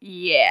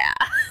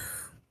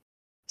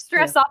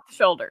stress off the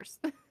shoulders.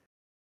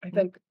 I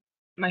think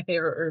my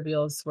favorite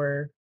reveals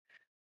were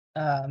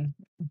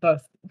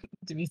both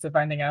Devisa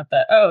finding out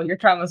that, oh, your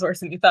trauma's worse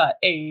than you thought,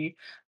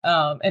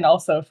 and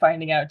also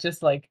finding out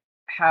just like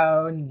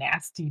how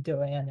nasty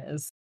Doan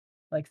is.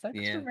 Like,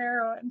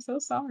 Romero, I'm so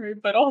sorry,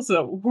 but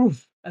also,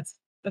 woof, that's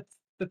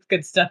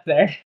good stuff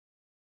there.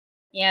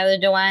 Yeah, the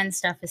Doan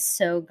stuff is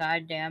so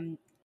goddamn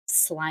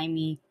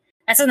slimy.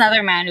 That's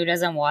another man who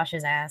doesn't wash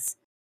his ass.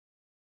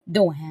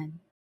 Doan.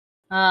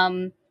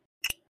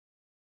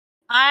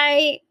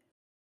 I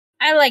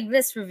like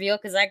this reveal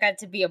because I got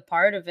to be a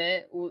part of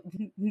it.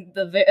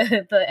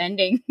 The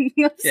ending.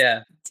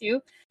 Yeah.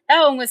 Too.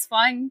 That one was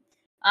fun.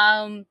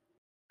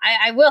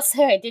 I will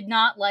say I did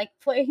not like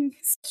playing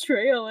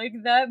Estrella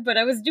like that, but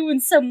I was doing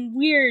some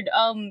weird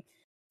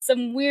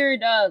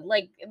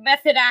like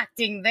method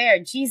acting there.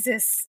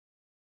 Jesus.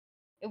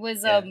 It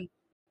was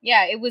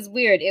it was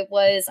weird. It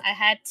was I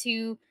had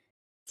to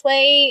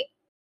play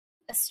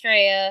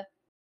Estrella,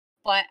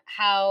 but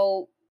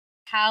how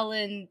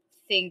Talon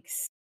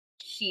thinks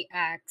she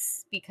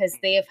acts, because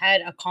they have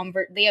had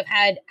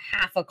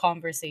half a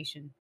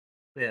conversation.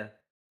 Yeah.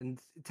 And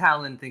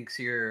Talon thinks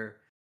you're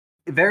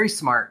very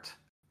smart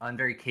and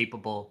very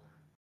capable,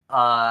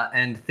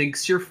 and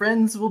thinks your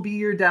friends will be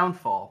your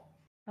downfall.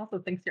 Also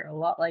thinks you're a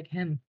lot like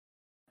him.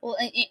 Well,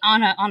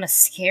 on a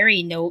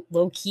scary note,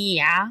 low key,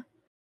 yeah.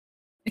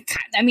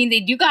 I mean, they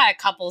do got a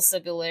couple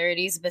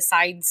similarities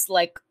besides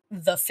like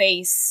the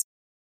face.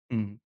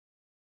 Mm.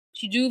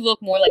 She do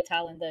look more like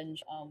Talon than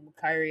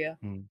Kyria.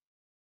 Mm.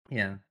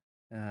 Yeah,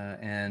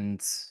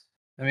 and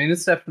I mean,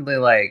 it's definitely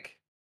like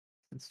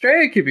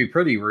Estrella could be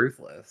pretty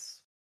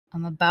ruthless.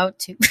 I'm about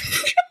to.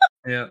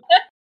 Yeah.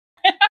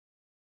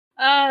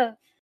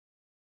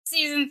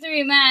 Season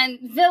 3, man.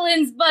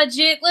 Villains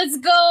budget. Let's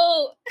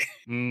go.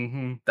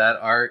 That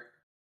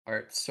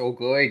art's so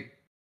good.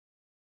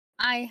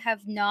 I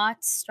have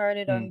not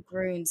started on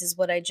Grunes, is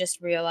what I just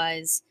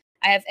realized.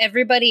 I have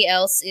everybody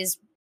else is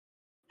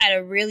at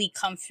a really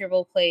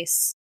comfortable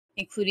place,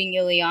 including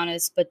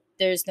Ileana's, but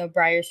there's no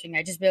Briarstring.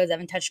 I just realized I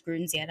haven't touched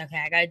Grunes yet. Okay,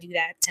 I gotta do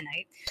that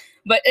tonight.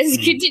 But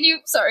continue.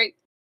 Sorry.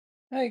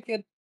 Hey,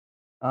 good.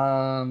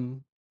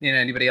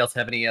 Anybody else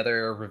have any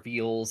other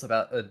reveals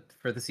about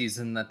for the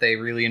season that they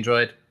really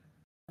enjoyed?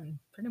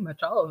 Pretty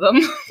much all of them.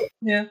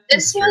 Yeah.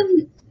 This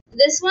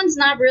one's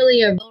not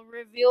really a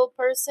reveal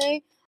per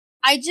se.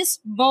 I just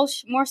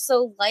more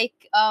so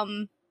like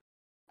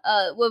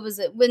what was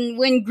it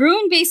when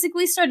Gruen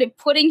basically started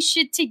putting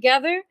shit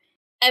together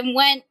and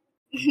went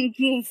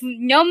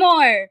no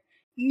more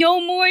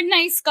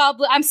nice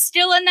goblin. I'm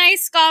still a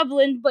nice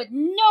goblin, but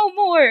no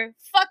more.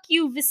 Fuck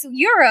you, Visu.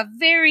 You're a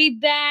very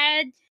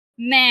bad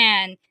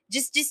man.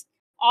 Just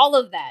all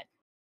of that.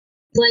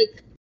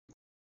 Like,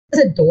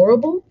 it's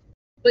adorable,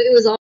 but it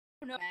was all.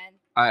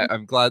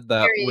 I'm glad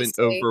that went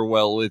over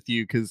well with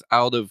you, because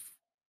out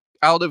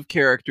of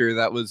character,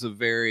 that was a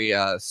very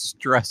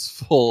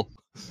stressful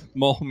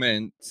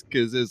moment,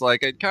 because it's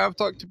like I kind of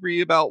talked to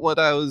Bree about what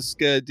I was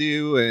gonna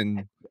do,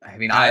 and I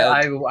mean,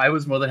 I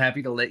was more than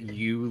happy to let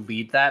you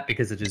lead that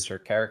because it is your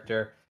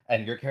character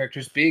and your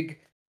character's big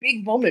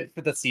moment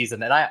for the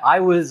season, and I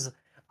was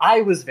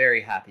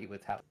very happy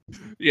with how.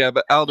 Yeah,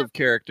 but out of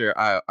character,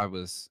 I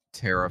was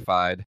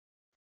terrified.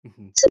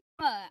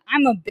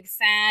 I'm a big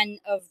fan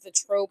of the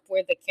trope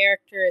where the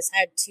character has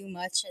had too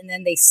much and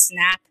then they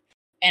snap,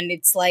 and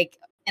it's like,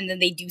 and then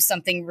they do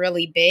something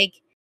really big.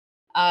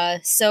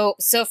 So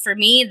for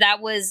me, that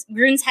was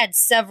Grunes had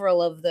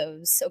several of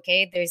those.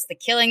 Okay, there's the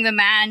killing the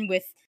man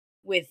with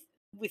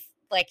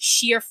like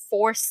sheer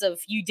force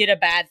of you did a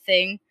bad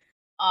thing,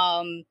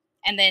 and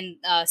then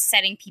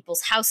setting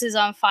people's houses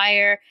on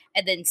fire,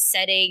 and then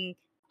setting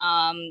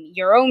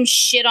your own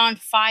shit on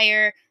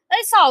fire.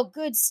 That's all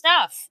good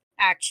stuff.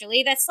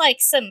 Actually, that's like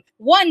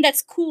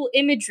that's cool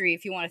imagery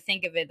if you want to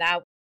think of it that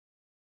way.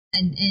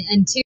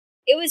 And two,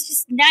 it was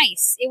just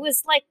nice. It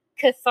was like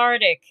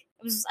cathartic.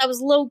 I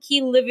was low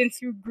key living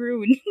through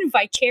Gruen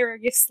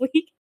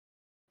vicariously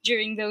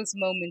during those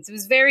moments. It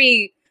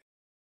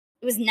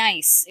was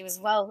nice. It was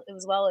well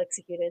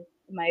executed,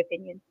 in my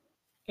opinion.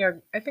 Yeah,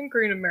 I think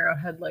Green and Marrow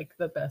had like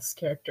the best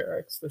character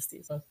arcs this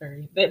season.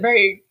 They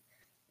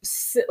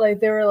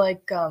were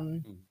like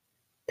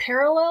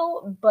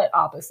parallel but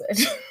opposite.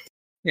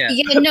 No.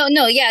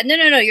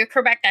 You're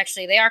correct.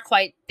 Actually, they are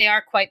quite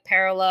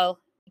parallel,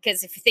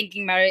 because if you're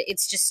thinking about it,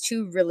 it's just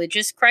two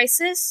religious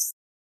crises.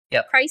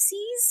 Yep.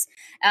 Crises,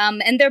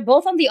 and they're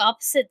both on the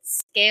opposite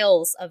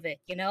scales of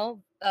it.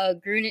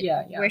 Gruen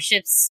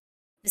worships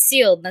the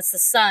sealed, that's the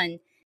sun,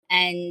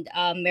 and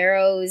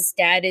Marrow's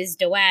dad is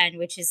Doan,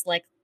 which is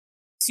like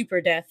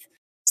super death.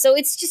 So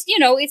it's just,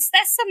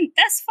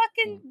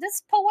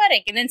 that's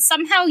poetic. And then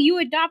somehow you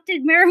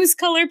adopted Marrow's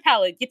color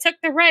palette. You took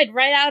the red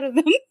right out of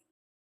them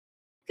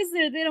because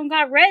they don't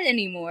got red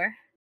anymore.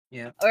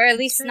 Yeah, or at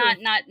least not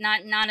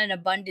an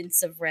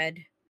abundance of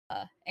red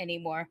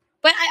anymore.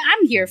 But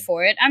I'm here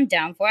for it. I'm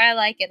down for it. I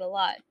like it a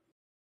lot.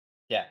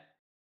 Yeah.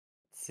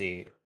 Let's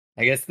see.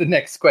 I guess the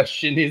next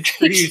question is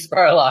for you,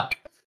 Sparlock.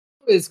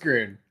 Who is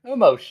Grun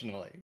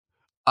emotionally?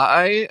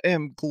 I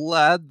am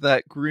glad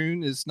that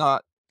Grun is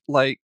not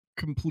like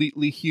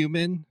completely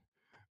human,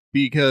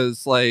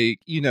 because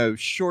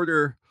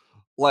shorter,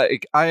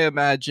 like I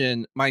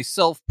imagine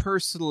myself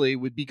personally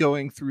would be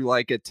going through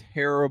like a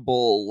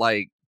terrible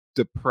like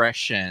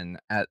depression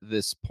at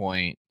this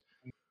point.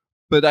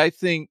 But I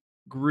think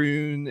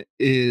Grun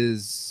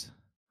is,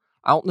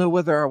 I don't know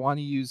whether I want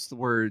to use the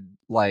word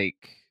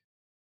like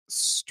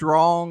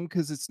strong,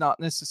 because it's not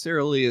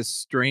necessarily a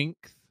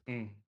strength,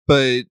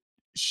 but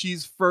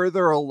she's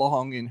further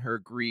along in her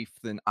grief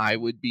than I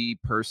would be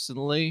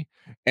personally,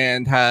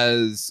 and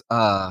has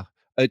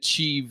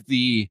achieved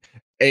the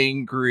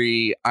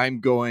angry, I'm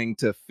going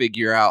to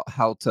figure out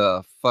how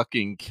to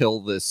fucking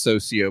kill this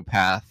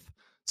sociopath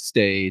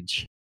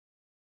stage.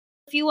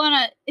 If you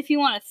wanna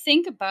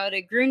think about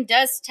it, Grun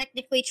does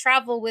technically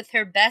travel with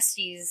her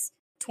besties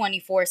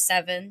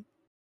 24/7.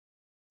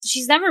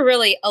 She's never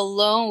really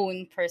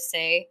alone per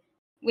se,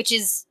 which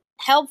is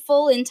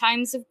helpful in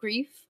times of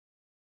grief.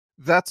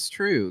 That's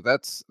true.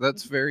 That's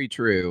very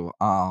true.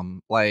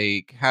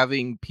 Like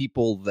having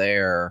people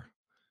there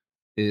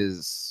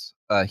is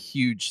a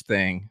huge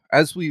thing,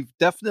 as we've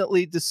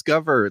definitely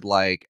discovered,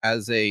 like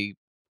as a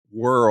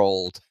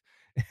world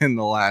in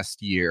the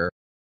last year.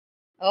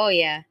 Oh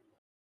yeah.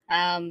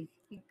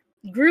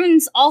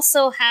 Grun's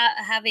also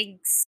having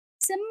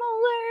similar,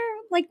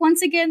 like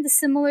once again, the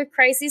similar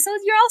crises. So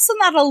you're also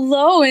not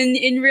alone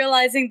in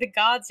realizing the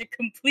gods are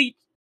complete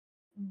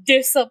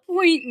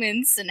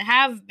disappointments and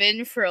have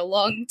been for a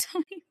long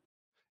time.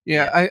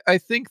 Yeah. I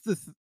think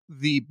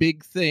the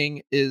big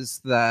thing is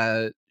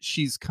that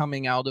she's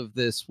coming out of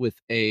this with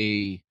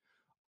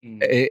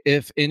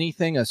if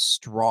anything, a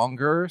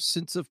stronger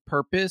sense of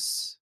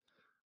purpose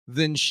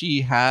than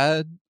she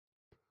had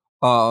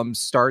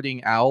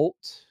starting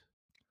out.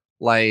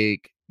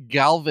 Like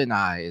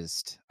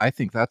galvanized. I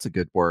think that's a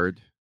good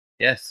word.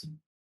 Yes.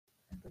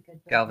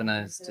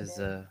 Galvanized is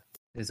a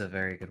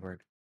very good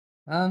word.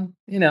 So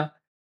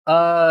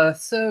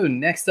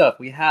next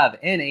up we have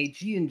in a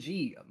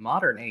G&G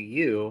modern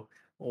AU,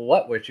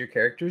 what would your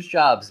character's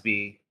jobs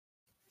be?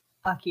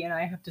 Aki and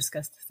I have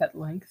discussed this at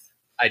length.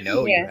 I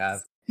know you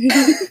have.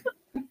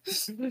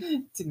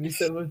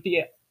 Tanusa would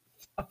be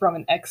from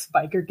an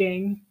ex-biker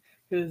gang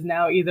who is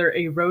now either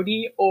a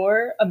roadie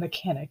or a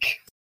mechanic.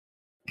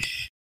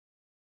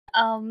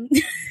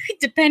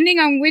 Depending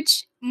on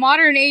which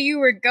modern AU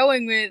we're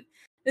going with,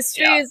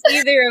 Astrea is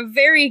either a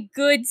very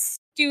good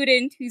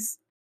student who's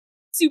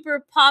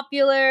super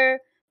popular,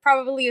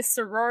 probably a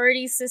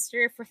sorority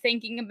sister if we're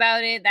thinking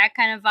about it, that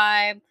kind of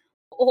vibe,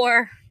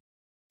 or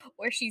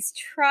she's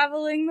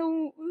traveling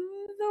the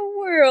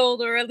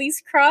world, or at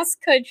least cross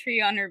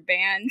country on her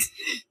band,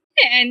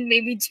 and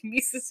maybe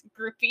Jamisa's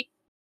groupie.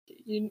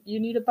 You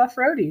need a buff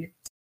roadie.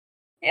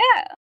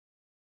 Yeah.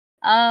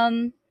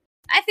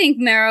 I think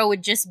Marrow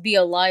would just be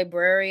a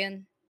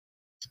librarian.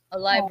 A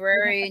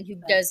librarian who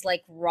does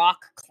like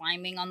rock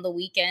climbing on the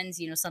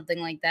weekends, something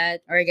like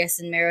that. Or I guess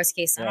in Marrow's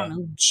case, I don't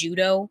know,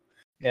 judo.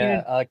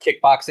 Yeah,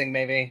 kickboxing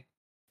maybe.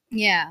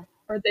 Yeah.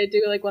 Or they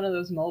do like one of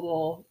those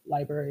mobile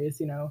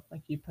libraries,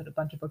 like you put a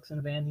bunch of books in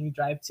a van and you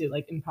drive to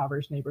like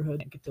impoverished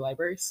neighborhood and get to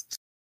libraries.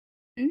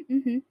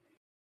 Mm-hmm.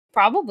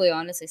 Probably,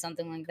 honestly,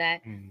 something like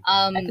that.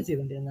 I could see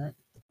them doing that.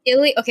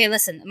 Okay,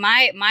 listen,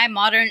 my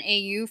modern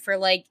AU for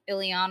like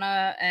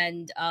Ileana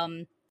and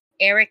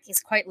Eric is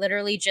quite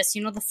literally just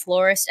the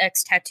florist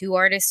ex tattoo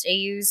artist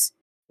AUs.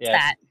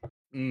 Yes.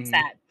 It's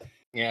that.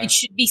 Yeah. It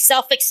should be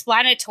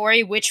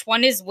self-explanatory which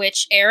one is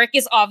which. Eric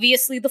is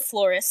obviously the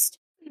florist.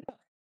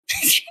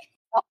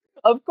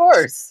 Of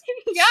course.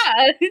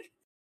 Yeah.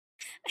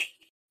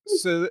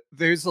 So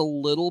there's a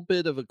little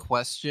bit of a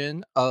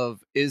question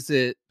of, is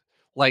it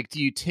like, do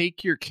you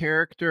take your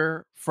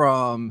character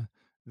from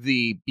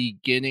the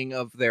beginning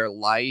of their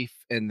life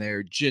and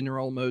their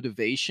general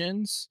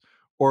motivations,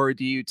 or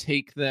do you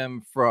take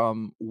them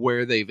from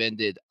where they've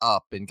ended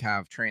up and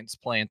kind of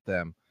transplant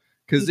them?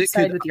 Because it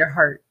could, with your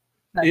heart.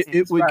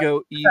 It would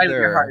go either.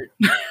 Your heart.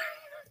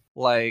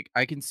 Like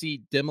I can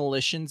see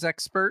demolitions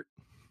expert.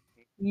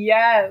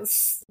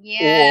 Yes.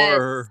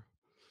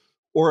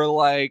 Or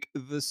like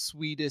the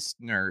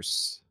sweetest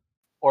nurse.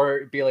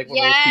 Or be like one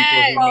of those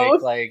people who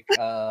make like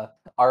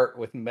art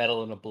with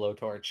metal and a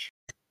blowtorch.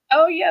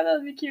 Oh yeah,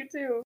 that'd be cute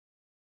too.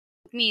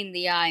 Look me in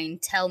the eye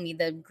and tell me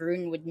that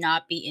Grun would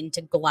not be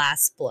into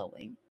glass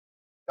blowing.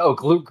 Oh,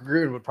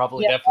 Grun would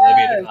probably definitely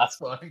be into glass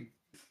blowing.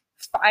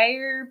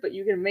 Fire, but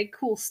you can make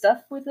cool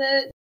stuff with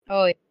it.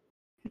 Oh,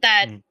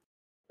 the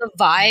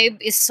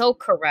vibe is so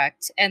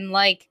correct, and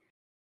like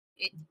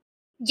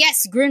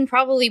yes, Grun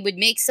probably would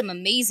make some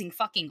amazing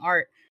fucking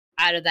art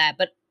out of that,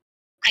 but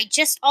I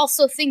just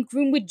also think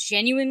Grun would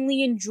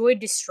genuinely enjoy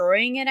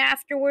destroying it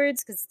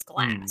afterwards because it's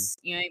glass.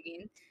 You know what I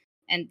mean?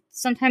 And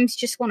sometimes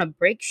you just want to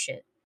break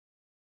shit.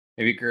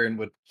 Maybe Grun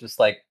would just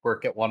like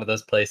work at one of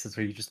those places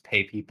where you just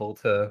pay people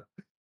to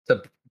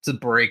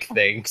break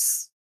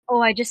things.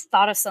 Oh, I just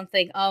thought of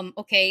something.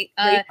 Okay.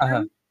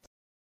 Uh-huh.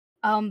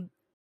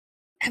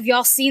 Have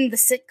y'all seen the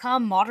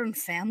sitcom Modern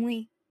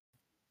Family?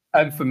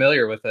 I'm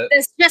familiar with it.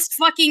 It's just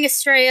fucking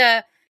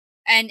Estrella,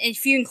 and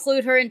if you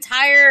include her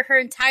entire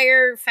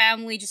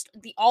family, just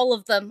all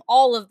of them,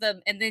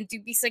 and then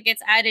Dubisa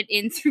gets added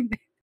in through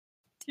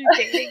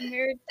dating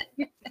marriage.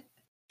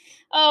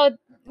 Oh,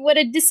 what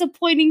a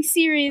disappointing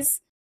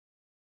series.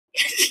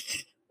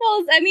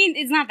 Well, I mean,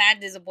 it's not that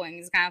disappointing.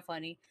 It's kind of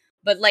funny.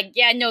 But, like,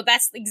 yeah, no,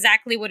 that's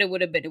exactly what it would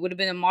have been. It would have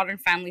been a Modern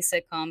Family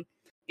sitcom.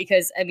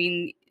 Because, I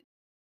mean,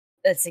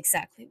 that's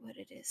exactly what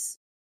it is.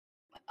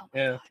 Oh my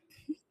god.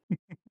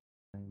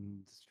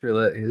 And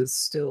Trilla is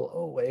still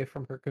away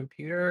from her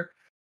computer.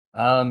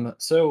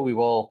 So we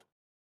will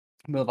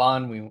move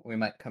on. We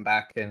might come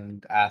back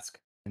and ask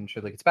when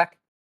Trilla gets back.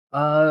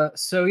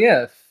 So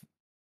yeah,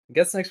 I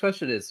guess the next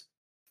question is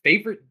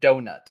favorite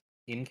donut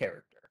in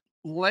character.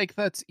 Like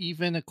that's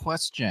even a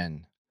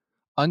question.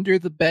 Under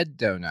the bed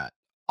donut,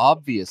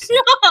 obviously.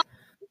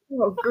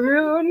 Oh,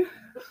 Grun.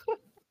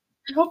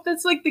 I hope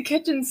that's like the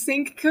kitchen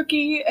sink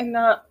cookie and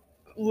not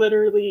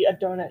literally a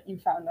donut you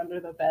found under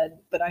the bed,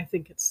 but I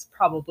think it's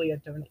probably a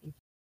donut you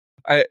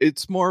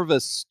It's more of a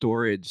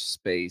storage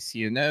space,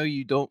 you know?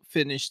 You don't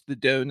finish the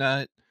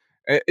donut.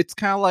 It's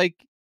kind of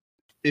like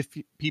if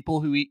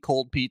people who eat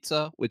cold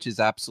pizza, which is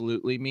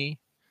absolutely me,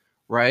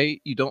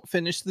 right? You don't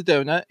finish the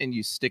donut and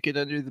you stick it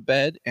under the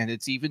bed, and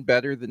it's even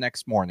better the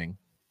next morning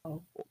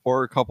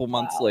or a couple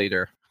months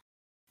later.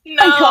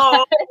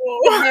 No!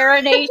 The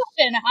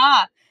marination,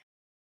 huh?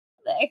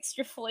 The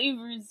extra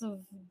flavors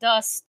of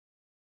dust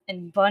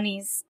and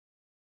bunnies.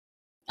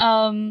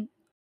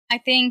 I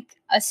think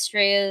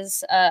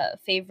Estrella's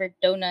favorite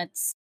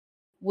donuts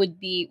would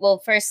be, well,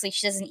 firstly,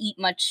 she doesn't eat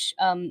much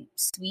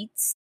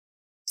sweets.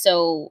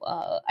 So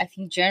I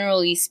think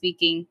generally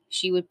speaking,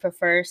 she would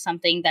prefer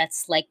something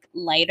that's like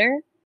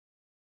lighter.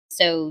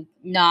 So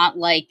not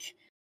like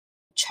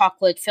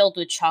chocolate filled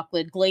with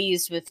chocolate,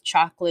 glazed with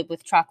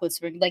chocolate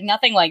spring, like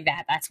nothing like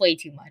that. That's way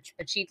too much.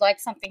 But she'd like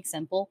something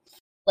simple,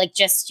 like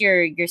just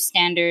your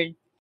standard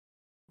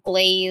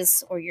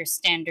glaze or your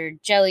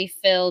standard jelly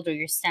filled or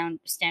your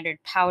standard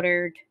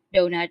powdered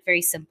donut.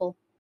 Very simple.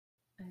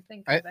 I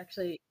think I've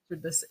actually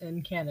put this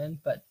in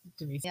canon, but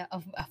to be yeah,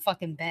 a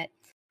fucking bet.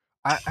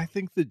 I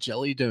think the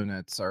jelly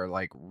donuts are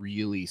like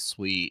really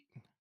sweet.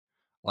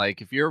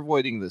 Like if you're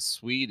avoiding the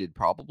sweet, it'd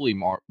probably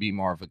be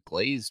more of a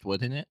glazed,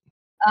 wouldn't it?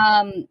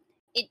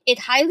 It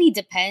highly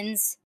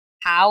depends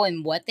how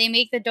and what they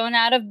make the donut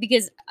out of,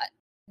 because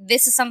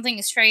this is something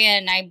Estrella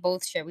and I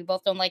both share. We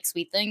both don't like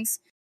sweet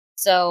things.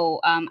 So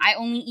I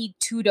only eat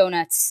 2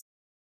 donuts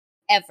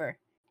ever.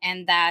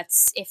 And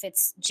that's if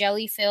it's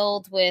jelly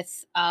filled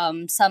with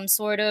some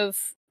sort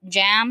of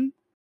jam.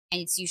 And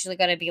it's usually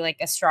got to be like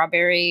a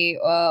strawberry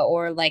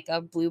or like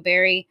a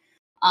blueberry.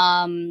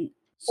 Some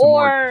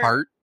more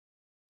tart?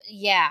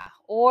 Yeah.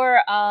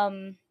 Or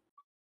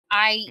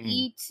I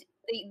eat...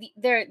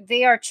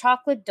 They are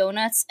chocolate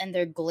donuts and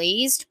they're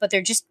glazed, but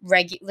they're just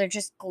they're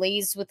just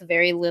glazed with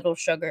very little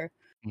sugar.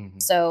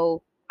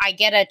 So I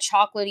get a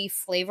chocolatey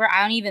flavor.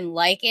 I don't even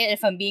like it,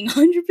 if I'm being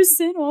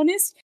 100%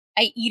 honest.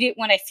 I eat it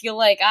when I feel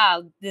like,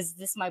 is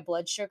this my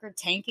blood sugar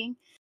tanking?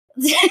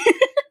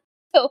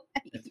 So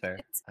that's fair.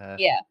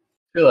 Yeah.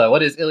 Trilla,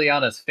 what is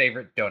Ileana's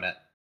favorite donut?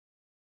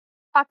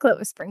 Chocolate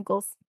with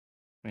sprinkles.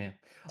 Yeah.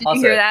 Did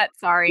you hear that?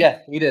 Sorry. Yeah,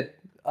 we did.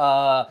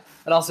 And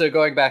also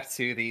going back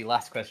to the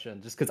last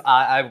question, just because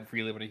I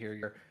really want to hear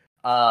your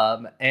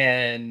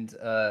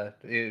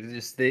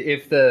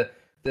if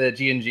the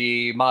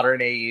G&G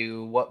modern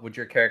AU, what would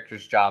your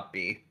character's job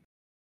be?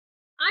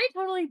 I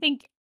totally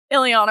think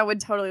Ileana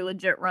would totally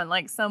legit run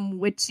like some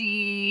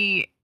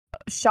witchy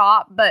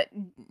shop, but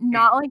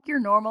not like your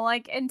normal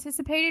like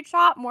anticipated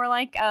shop, more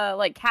like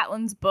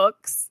Catelyn's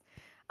books.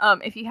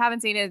 If you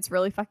haven't seen it, it's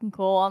really fucking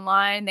cool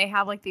online. They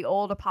have like the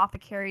old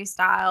apothecary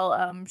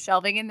style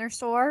shelving in their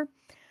store.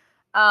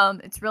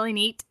 It's really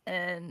neat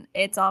and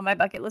it's on my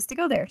bucket list to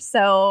go there.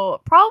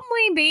 So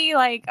probably be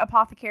like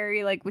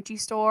apothecary, like witchy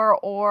store,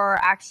 or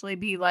actually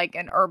be like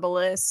an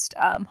herbalist,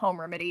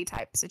 home remedy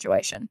type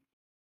situation.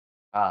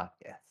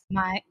 Yes.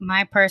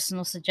 My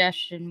personal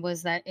suggestion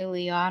was that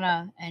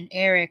Ileana and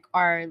Eric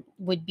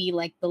would be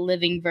like the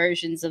living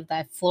versions of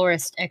that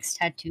florist X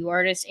tattoo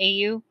artist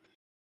AU.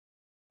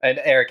 And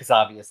Eric is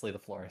obviously the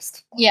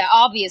florist. Yeah,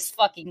 obvious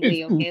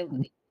fuckingly, okay?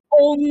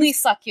 Only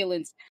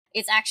succulents.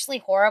 It's actually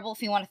horrible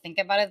if you want to think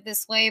about it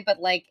this way, but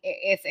like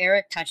if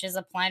Eric touches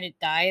a plant, it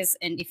dies.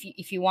 And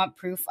if you want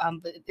proof,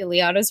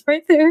 Ileana's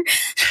right there.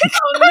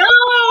 Oh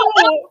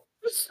no!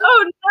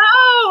 Oh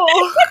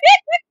no!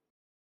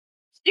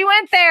 She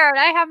went there, and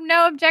I have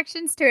no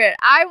objections to it.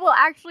 I will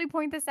actually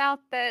point this out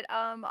that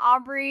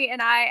Aubrey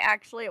and I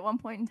actually, at one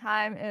point in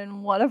time,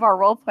 in one of our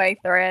roleplay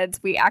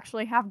threads, we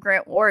actually have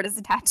Grant Ward as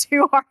a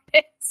tattoo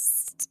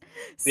artist.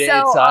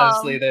 Yeah, it's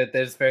honestly that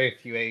there's very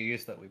few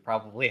AUs that we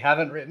probably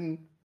haven't written.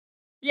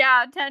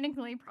 Yeah,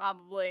 technically,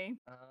 probably.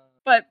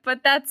 But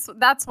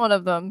that's one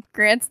of them.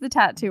 Grant's the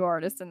tattoo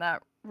artist in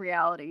that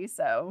reality,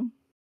 so.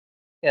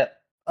 Yeah.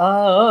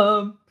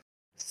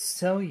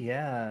 So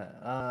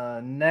yeah,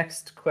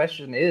 next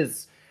question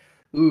is,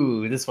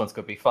 this one's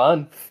gonna be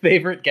fun.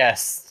 Favorite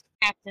guest?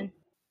 Captain.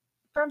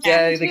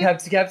 Yeah, the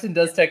captain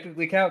does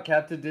technically count.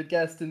 Captain did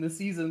guest in the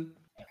season.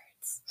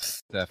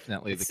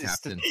 Definitely the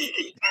captain.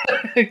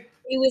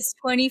 It was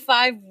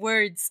 25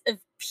 words of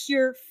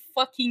pure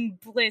fucking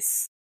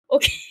bliss.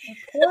 Okay.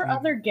 Poor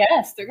other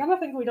guests. They're gonna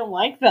think we don't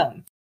like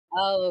them.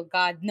 Oh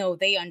God, no,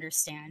 they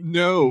understand.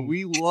 No,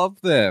 we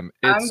love them.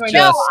 It's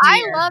just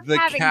I love the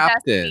having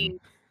captain.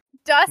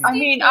 Dusty. I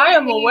mean, I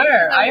am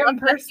aware. I am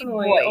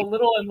personally a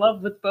little in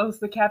love with both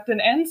the captain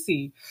and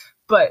C,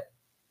 but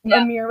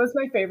Amir was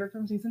my favorite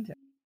from season 2.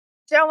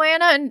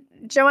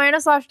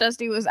 Joanna /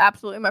 Dusty was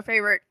absolutely my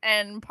favorite,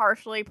 and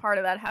partially part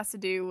of that has to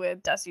do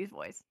with Dusty's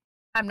voice.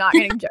 I'm not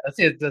getting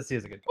jealous. Dusty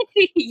is a good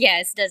voice.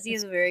 Yes, Dusty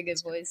has a very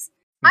good voice.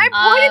 I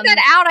pointed that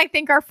out, I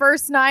think, our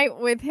first night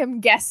with him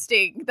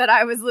guesting, that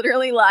I was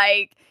literally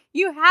like,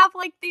 you have,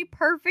 like, the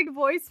perfect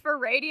voice for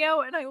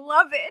radio, and I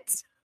love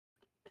it.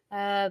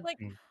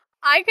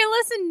 I can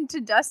listen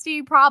to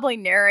Dusty probably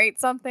narrate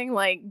something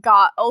like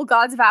Old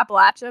Gods of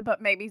Appalachia, but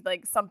maybe,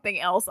 like, something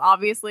else,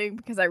 obviously,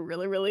 because I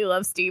really, really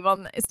love Steve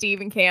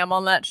and Cam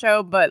on that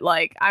show, but,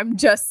 like, I'm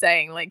just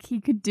saying, like,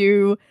 he could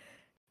do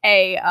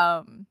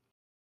a,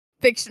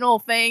 fictional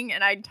thing,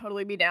 and I'd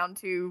totally be down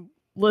to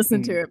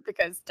listen to it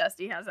because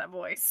Dusty has that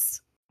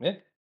voice. Yeah,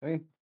 I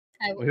mean,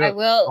 I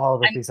will. All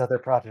of these other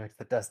projects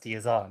that Dusty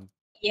is on.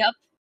 Yep,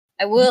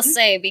 I will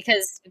say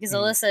because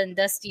Alyssa and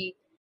Dusty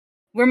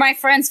were my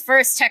friends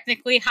first,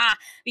 technically. Ha!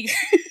 Because,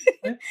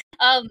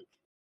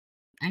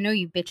 I know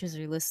you bitches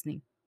are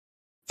listening.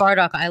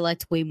 Bardock, I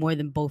liked way more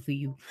than both of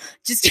you.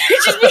 Just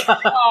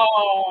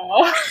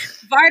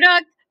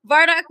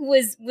Bardock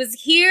was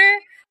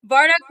here.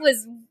 Bardock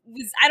was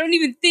I don't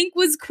even think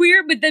was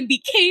queer, but then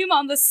became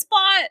on the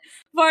spot.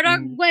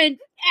 Bardock went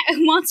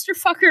monster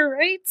fucker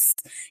rights.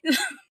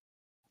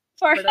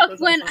 Bardock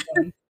went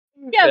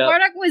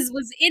Bardock was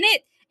in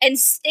it and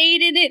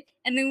stayed in it,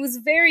 and it was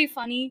very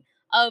funny.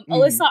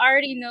 Alyssa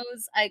already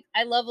knows I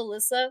love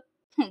Alyssa,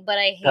 but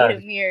I hate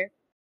Amir.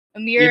 I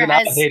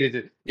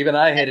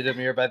hated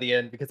Amir by the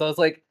end because I was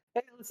like,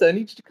 hey, Alyssa, I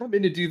need you to come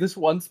in and do this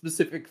one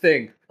specific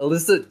thing.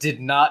 Alyssa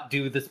did not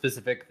do the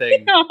specific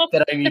thing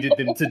that I needed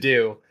them to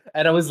do.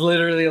 And I was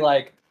literally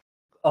like,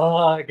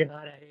 oh, God,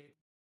 I hate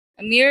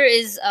Amir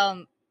is,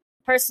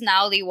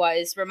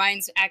 personality-wise,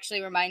 reminds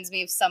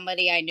me of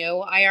somebody I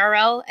know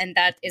IRL, and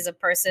that is a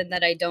person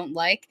that I don't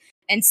like.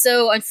 And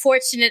so,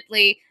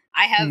 unfortunately,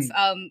 I have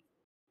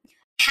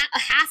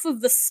half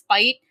of the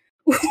spite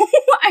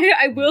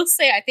I will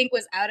say I think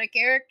was out of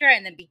character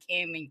and then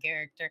became in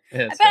character.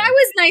 Yeah, but I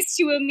was nice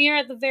to Amir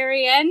at the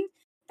very end.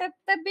 That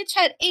bitch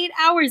had 8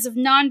 hours of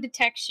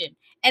non-detection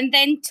and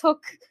then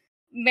took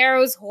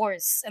Marrow's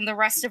horse and the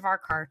rest of our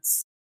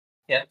carts.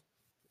 Yeah.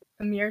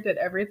 Amir did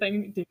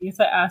everything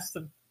Denisa asked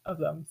of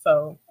them,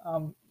 so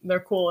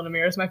they're cool, and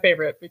Amir is my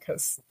favorite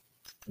because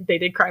they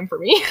did crime for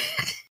me.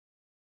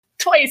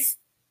 Twice!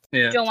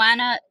 Yeah.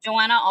 Joanna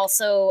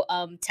also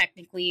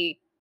technically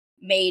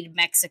made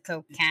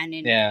Mexico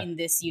canon in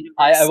this universe.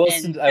 I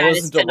wasn't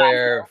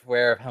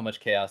aware of how much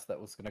chaos that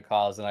was going to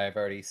cause, and I have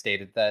already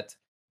stated that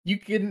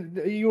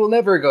you will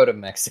never go to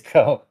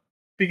Mexico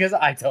because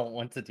I don't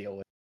want to deal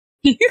with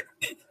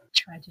it.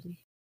 Tragedy.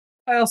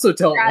 I also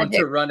don't want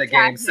to run a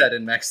game set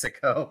in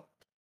Mexico.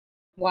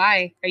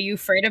 Why? Are you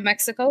afraid of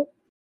Mexico?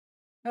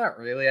 Not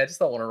really. I just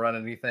don't want to run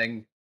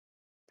anything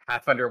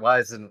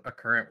Pathfinder-wise in a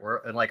current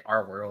world, in like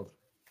our world.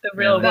 The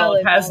real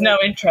world has no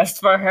interest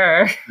for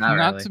her.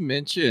 Not to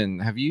mention,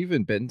 have you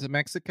even been to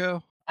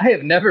Mexico? I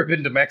have never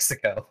been to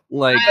Mexico.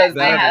 Like I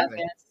have.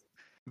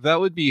 That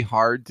would be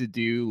hard to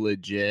do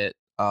legit,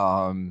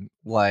 and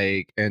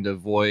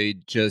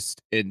avoid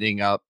just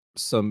ending up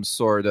some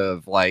sort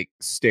of like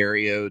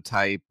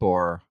stereotype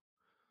or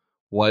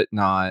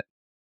whatnot.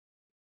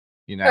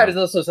 You know, that is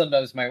also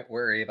sometimes my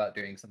worry about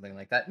doing something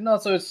like that. And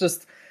also, it's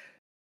just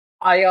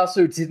I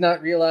also did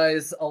not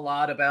realize a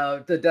lot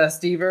about the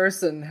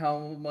Dustyverse and how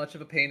much of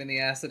a pain in the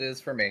ass it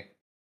is for me.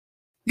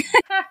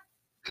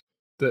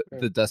 the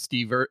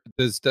Dustyverse.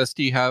 Does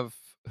Dusty have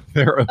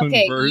their own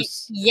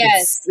verse?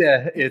 Yes.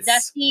 It's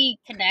Dusty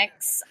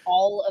connects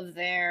all of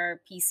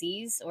their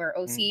PCs or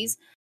OCs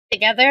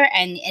together,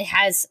 and it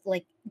has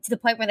like to the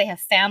point where they have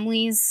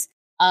families,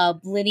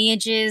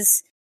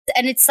 lineages,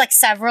 and it's like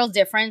several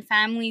different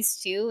families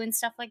too and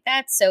stuff like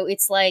that. So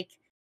it's like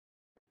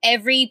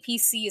every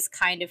PC is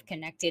kind of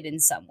connected in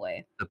some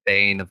way. The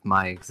bane of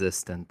my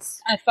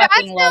existence. I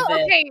fucking love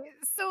it. Okay,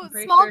 so I'm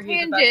pretty small sure he's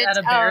tangent. about to add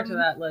a bear to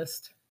that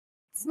list.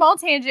 Small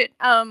tangent.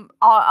 On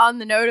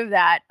the note of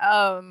that,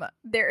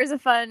 there is a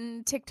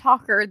fun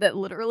TikToker that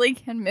literally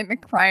can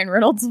mimic Ryan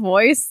Reynolds'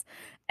 voice,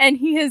 and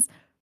he has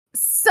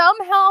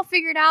somehow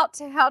figured out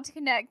how to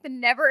connect the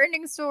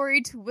Never-Ending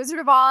Story to Wizard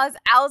of Oz,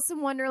 Alice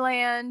in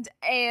Wonderland,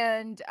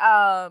 and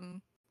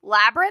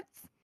Labyrinth.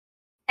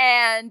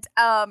 And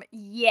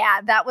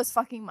yeah, that was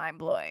fucking mind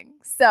blowing.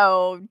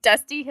 So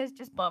Dusty has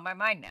just blown my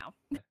mind now.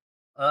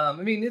 I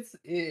mean,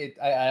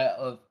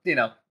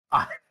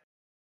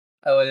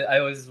 I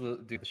always will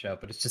do the show,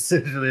 but it's just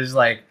there's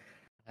like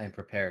I'm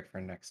prepared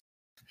for next.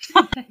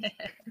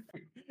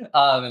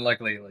 And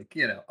luckily, like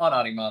on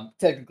Animon,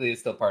 technically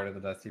it's still part of the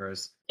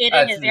Dustyverse. It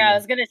is. Yeah, I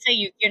was gonna say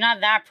you're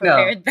not that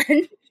prepared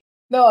then.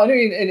 No, I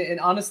mean, and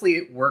honestly,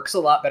 it works a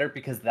lot better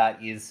because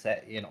that is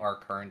set in our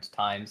current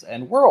times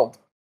and world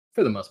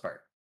for the most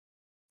part.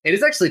 It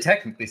is actually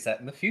technically set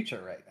in the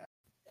future right now.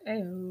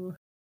 Oh,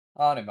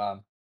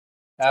 Animon.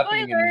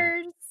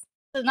 Spoilers.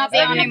 This is not the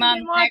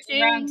Animon next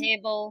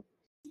roundtable.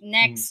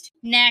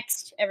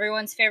 Next,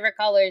 everyone's favorite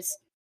colors.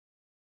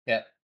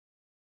 Yeah,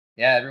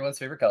 everyone's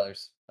favorite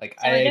colors. Like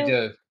so I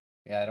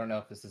don't know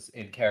if this is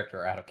in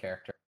character or out of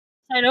character.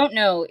 I don't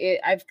know.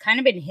 I've kind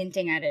of been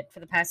hinting at it for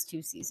the past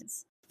 2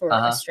 seasons for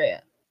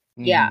Estrella.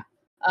 Mm-hmm. Yeah,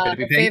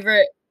 her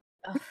favorite.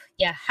 Oh,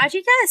 yeah, how'd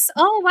you guess?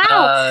 Oh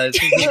wow,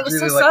 it was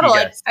so subtle.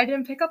 I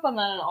didn't pick up on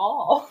that at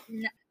all.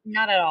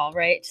 Not at all,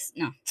 right?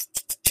 No.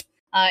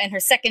 And her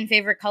second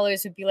favorite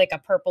colors would be like a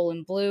purple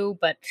and blue,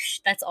 but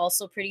that's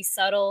also pretty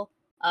subtle.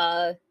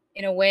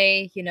 In a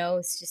way,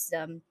 it's just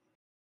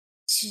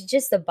she's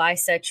just a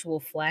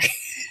bisexual flag.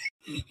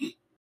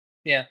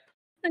 Yeah,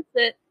 that's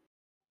it.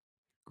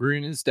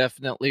 Grun is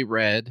definitely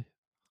red.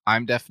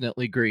 I'm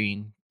definitely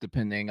green,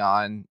 depending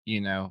on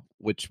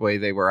which way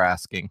they were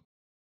asking.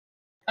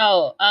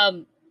 Oh,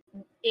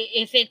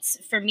 if it's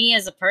for me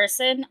as a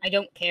person, I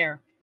don't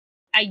care.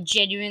 I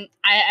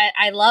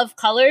love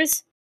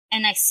colors,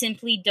 and I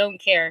simply don't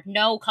care.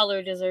 No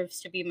color deserves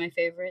to be my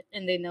favorite,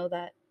 and they know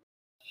that.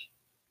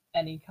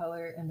 Any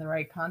color in the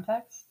right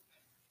context.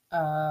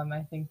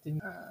 I think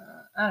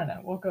I don't know.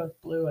 We'll go with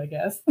blue, I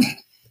guess.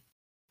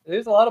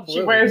 There's a lot of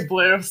blue. She wears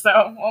blue,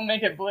 so we'll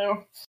make it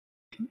blue.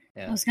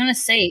 Yeah. I was gonna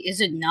say,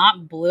 is it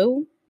not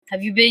blue?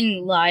 Have you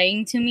been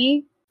lying to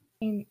me?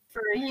 I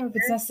don't know if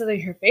it's necessarily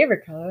her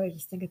favorite color. I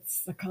just think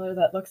it's the color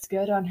that looks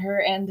good on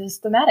her and is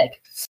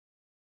thematic.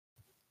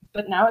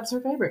 But now it's her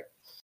favorite.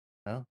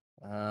 Oh,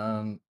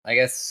 I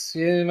guess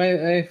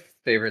my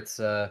favorites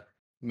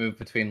move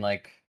between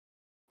like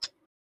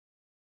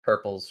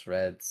purples,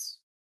 reds,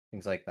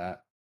 things like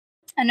that.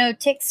 I know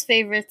Tick's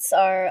favorites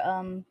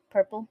are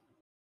purple.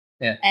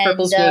 Yeah, and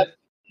purple's good.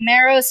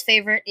 Marrow's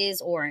favorite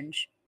is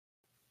orange.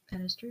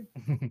 That is true.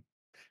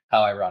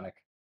 How ironic.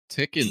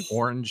 Tick and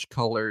orange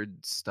colored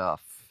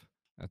stuff.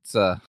 That's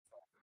there's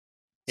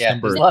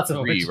lots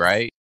of 3,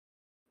 right?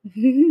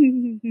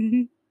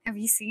 Have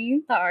you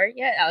seen the art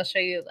yet? I'll show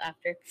you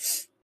after.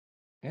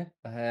 Yeah.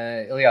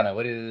 Ileana,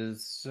 what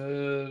is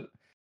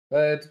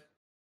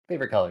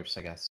favorite colors,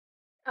 I guess?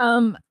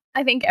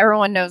 I think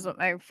everyone knows what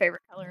my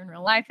favorite color in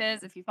real life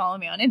is. If you follow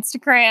me on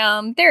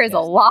Instagram, there is a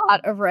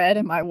lot of red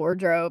in my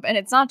wardrobe, and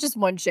it's not just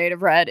one shade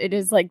of red. It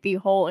is like the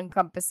whole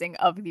encompassing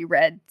of the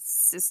red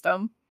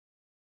system.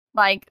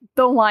 Like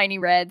the winey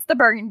reds, the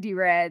burgundy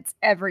reds,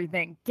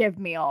 everything. Give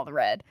me all the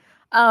red.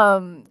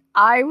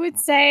 I would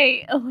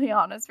say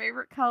Ileana's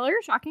favorite color,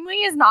 shockingly,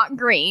 is not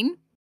green.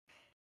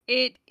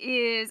 It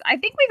is, I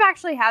think we've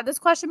actually had this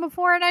question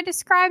before and I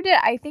described it.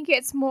 I think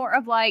it's more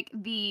of like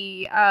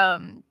the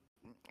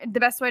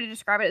best way to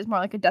describe it is more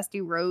like a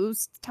dusty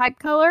rose type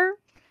color.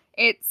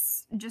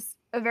 It's just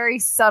a very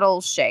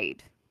subtle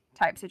shade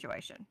type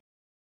situation.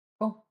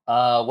 Cool.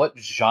 What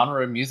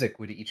genre of music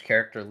would each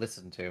character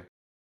listen to?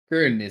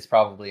 Grun is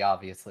probably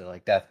obviously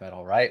like death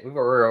metal, right?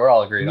 We're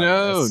all agreed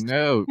on this.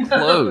 No,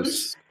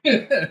 close.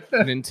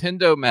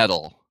 Nintendo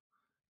metal.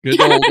 Good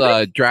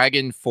old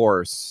Dragon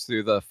Force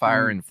through the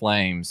fire and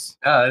flames.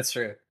 Oh, that's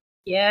true.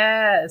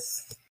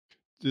 Yes.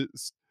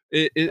 It's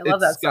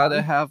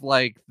gotta have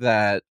like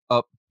that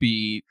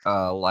upbeat,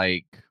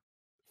 like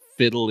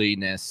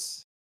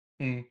fiddliness.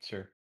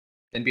 Sure.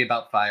 And be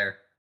about fire.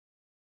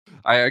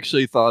 I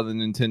actually thought of the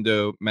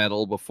Nintendo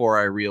metal before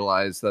I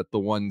realized that the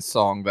one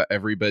song that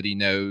everybody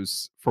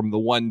knows from the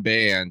one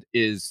band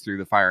is Through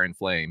the Fire and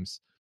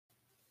Flames.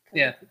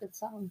 Yeah. A good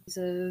song.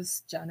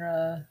 This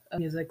genre of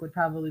music would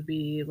probably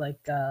be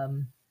like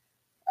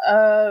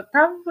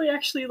probably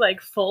actually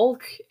like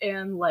folk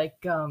and like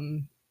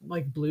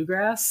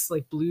bluegrass,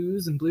 like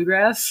blues and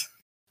bluegrass.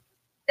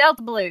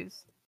 Delta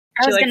blues.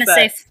 I was gonna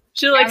say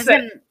she likes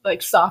that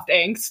like soft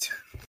angst.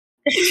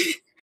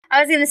 I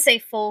was gonna say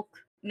folk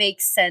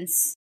makes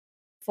sense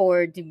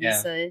for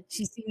Dumisa. Yeah.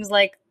 She seems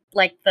like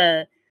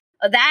the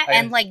that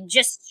and like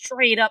just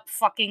straight up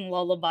fucking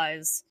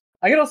lullabies.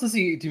 I could also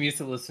see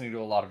Dumisa listening to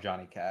a lot of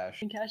Johnny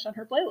Cash. Cash on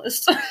her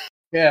playlist.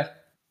 Yeah.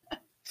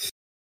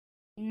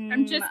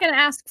 I'm just gonna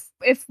ask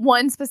if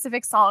one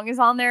specific song is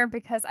on there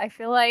because I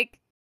feel like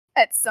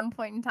at some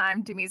point in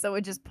time Dumisa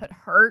would just put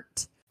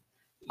 "Hurt"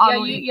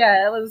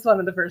 Yeah, it was one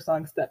of the first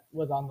songs that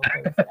was on the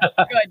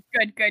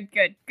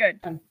playlist. Good.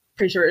 I'm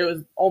pretty sure it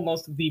was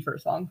almost the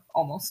first song.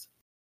 Almost.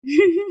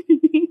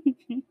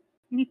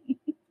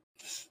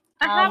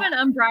 I have an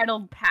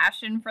unbridled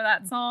passion for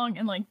that song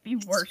in like the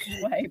worst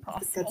way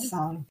possible. Good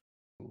song.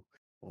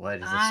 What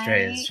is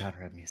Estrella's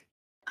genre of music?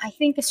 I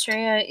think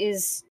Estrella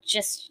is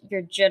just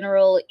your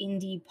general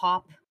indie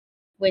pop,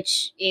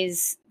 which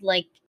is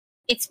like,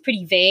 it's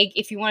pretty vague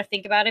if you want to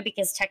think about it,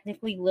 because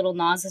technically Lil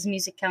Nas's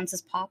music counts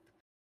as pop.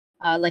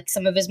 Like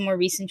some of his more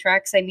recent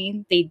tracks, I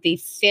mean, they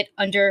fit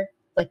under,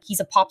 like, he's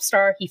a pop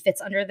star, he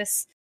fits under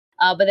this.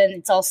 But then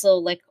it's also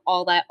like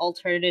all that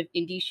alternative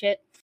indie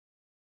shit.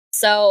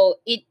 So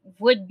it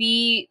would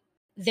be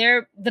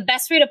the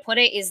best way to put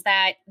it is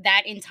that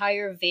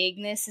entire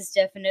vagueness is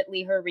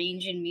definitely her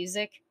range in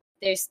music.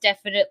 There's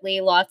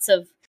definitely lots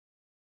of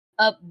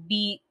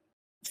upbeat,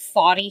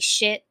 thoughty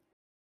shit.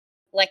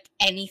 Like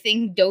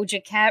anything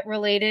Doja Cat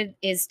related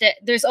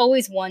there's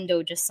always one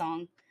Doja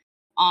song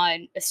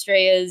on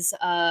Estrella's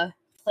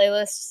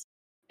playlist.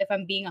 If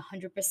I'm being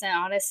 100%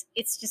 honest,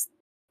 it's just,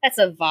 that's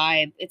a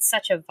vibe. It's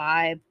such a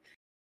vibe.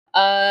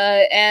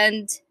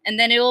 And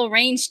then it'll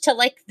range to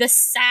like the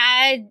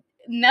sad,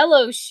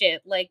 mellow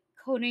shit, like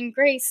Conan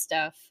Gray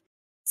stuff.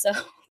 So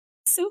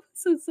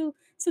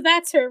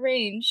that's her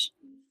range.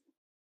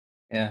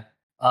 Yeah.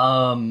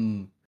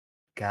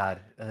 God.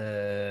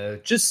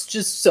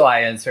 Just so I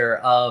answer.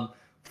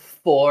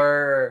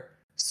 For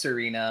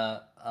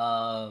Serena,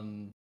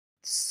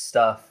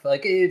 stuff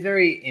like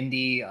very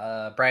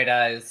indie, Bright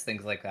Eyes,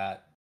 things like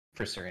that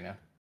for Serena.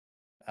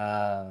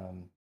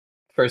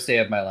 First Day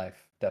of My Life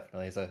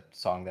definitely is a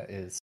song that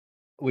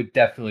would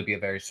definitely be a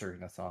very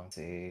Serena song.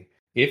 See,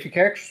 if your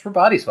characters were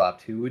body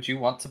swapped, who would you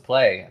want to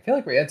play? I feel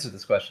like we answered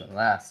this question in the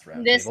last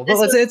round table, but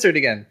let's answer it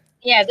again.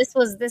 Yeah, this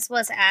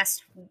was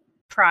asked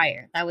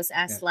prior. That was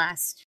asked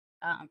last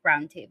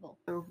round table.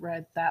 I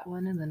read that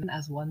one and then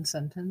as one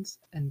sentence,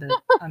 and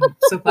I'm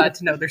so glad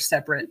to know they're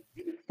separate.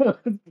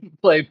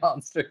 Play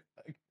Monster.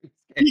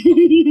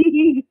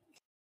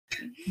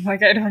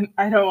 Like I don't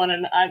want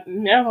to. You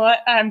know what?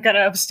 I'm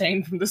gonna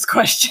abstain from this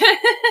question.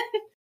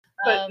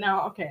 But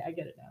now, okay, I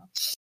get it now.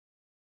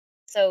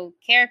 So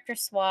character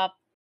swap.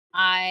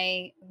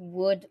 I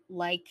would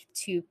like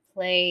to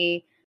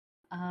play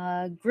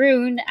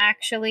Groon,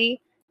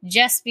 actually,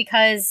 just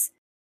because.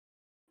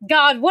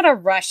 God, what a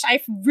rush!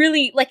 I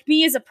really, like,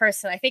 me as a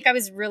person, I think I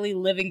was really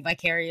living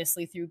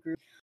vicariously through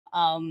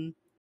Groon,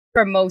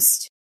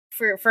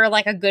 for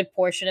like a good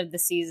portion of the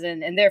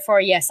season, and therefore,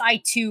 yes,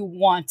 I too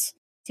want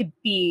to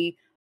be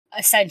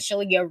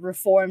essentially a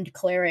reformed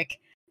cleric,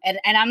 and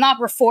I'm not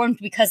reformed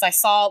because I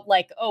saw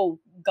like, oh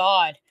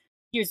God,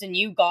 here's a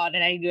new god,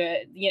 and I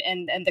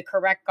and the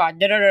correct god.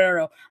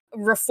 No.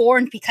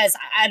 Reformed because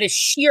out of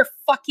sheer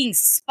fucking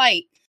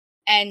spite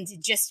and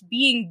just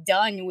being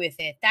done with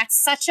it.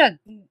 That's such a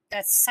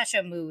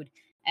mood,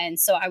 and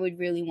so I would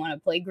really want to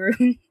play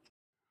Groon.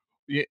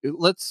 Yeah,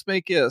 let's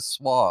make it a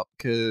swap,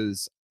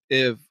 because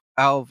if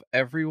out of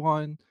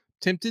everyone,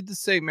 tempted to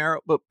say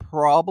Marrow, but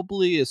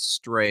probably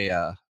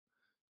Estrella,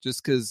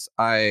 just because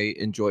I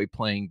enjoy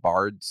playing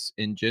bards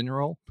in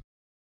general.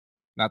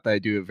 Not that I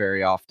do it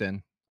very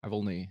often. I'm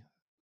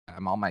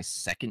on my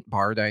second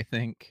bard, I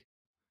think,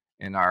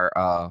 in our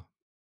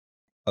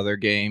other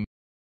game.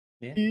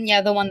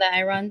 Yeah, the one that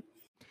I run.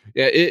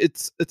 Yeah,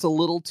 it's a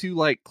little too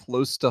like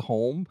close to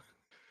home,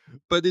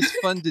 but it's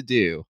fun to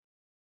do.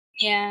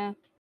 Yeah.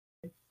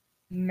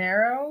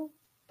 Marrow,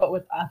 but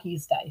with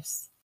Aki's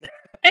dice.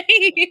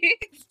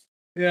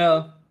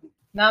 Yeah.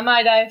 Not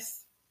my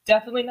dice.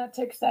 Definitely not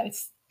Tick's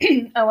dice.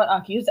 I want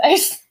Aki's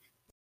dice.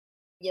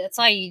 Yeah, that's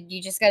why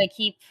you just gotta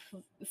keep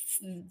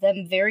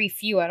them very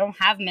few. I don't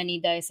have many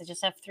dice. I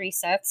just have 3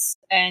 sets,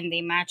 and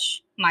they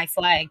match my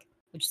flag,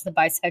 which is the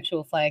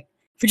bisexual flag,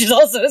 which is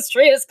also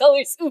Estrella's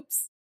colors.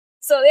 Oops.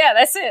 So yeah,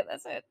 that's it.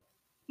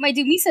 My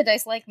Dumisa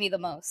dice like me the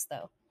most,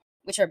 though,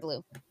 which are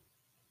blue.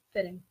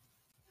 Fitting.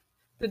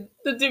 The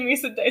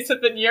Dumisa dice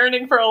have been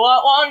yearning for a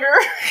lot longer.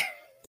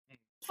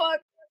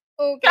 Fuck.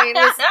 Okay,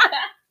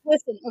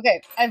 listen,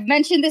 okay. I've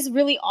mentioned this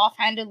really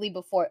offhandedly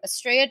before.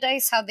 Estrella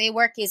dice, how they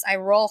work is I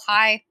roll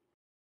high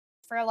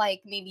for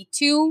like maybe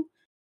 2,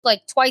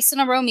 like twice in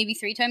a row, maybe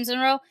 3 times in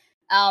a row.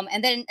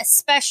 And then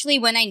especially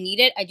when I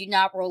need it, I do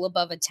not roll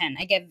above a 10.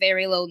 I get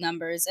very low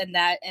numbers, and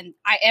I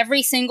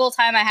every single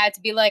time I had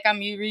to be like, I'm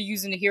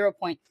reusing a hero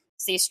point,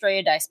 it's the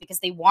Estrella dice,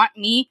 because they want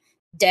me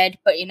dead,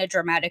 but in a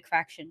dramatic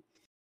fashion.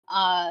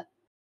 The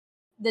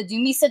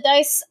Dumisa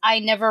dice, I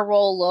never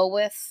roll low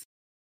with,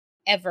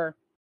 ever.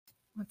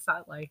 What's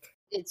that like?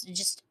 It's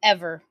just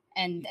ever,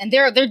 and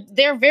they're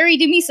very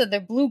Dumisa.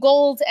 They're blue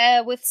gold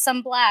with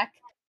some black,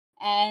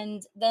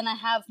 and then I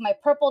have my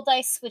purple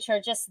dice, which are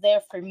just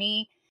there for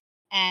me,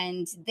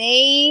 and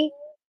they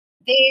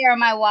are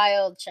my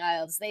wild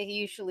childs. They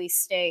usually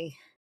stay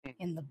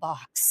in the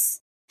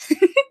box.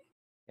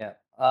 Yeah.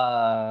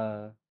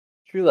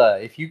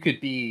 Trula, if you could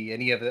be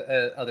any of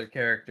the other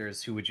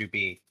characters, who would you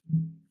be?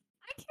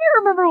 I can't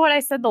remember what I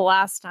said the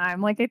last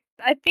time. Like,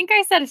 I think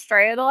I said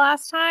Estrella the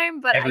last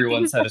time, but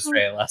everyone said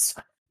Estrella last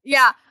time.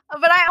 Yeah,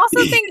 but I also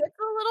think it's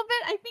a little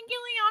bit. I think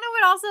Ileana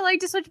would also like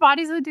to switch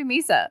bodies with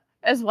Dumisa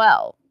as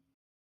well.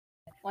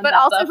 But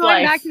also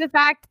going back to the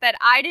fact that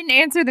I didn't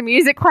answer the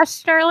music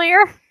question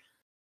earlier.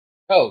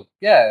 Oh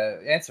yeah,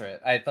 answer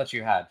it. I thought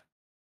you had.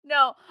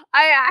 No,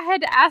 I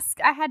had to ask.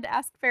 I had to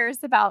ask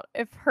Ferris about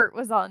if "Hurt"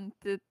 was on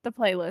the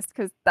playlist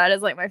because that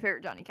is like my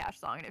favorite Johnny Cash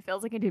song, and it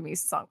feels like a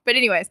Dumisa song. But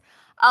anyways,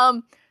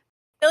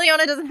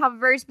 Ileana doesn't have a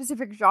very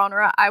specific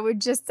genre. I would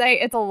just say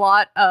it's a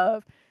lot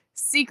of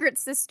Secret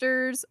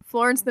Sisters,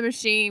 Florence the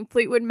Machine,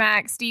 Fleetwood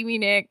Mac, Stevie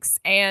Nicks,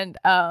 and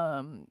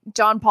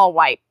John Paul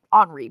White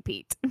on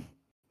repeat.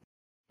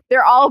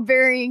 They're all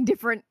varying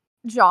different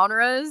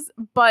genres,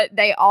 but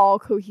they all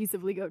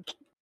cohesively go.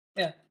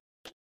 Yeah.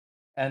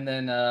 And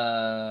then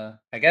I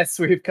guess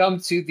we've come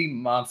to the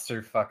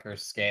monster fucker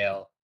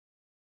scale.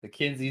 The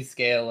Kinsey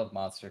scale of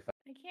monster fucker.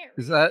 I can't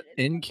Is that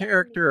in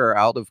character or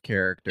out of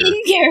character?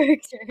 In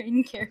character,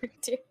 in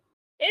character.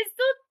 It's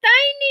so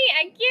tiny,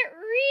 I can't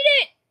read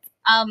it.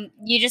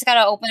 You just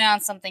gotta open it on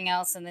something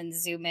else and then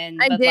zoom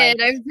in. I did.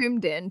 I've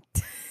zoomed in.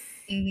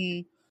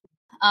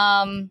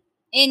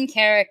 In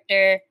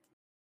character.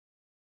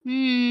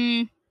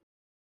 I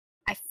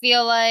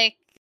feel like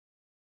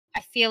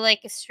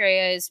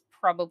Estrella is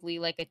probably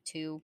like a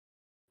 2,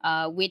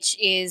 which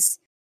is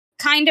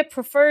kind of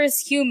prefers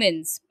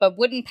humans, but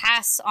wouldn't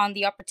pass on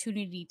the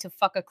opportunity to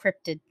fuck a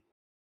cryptid.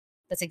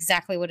 That's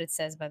exactly what it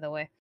says, by the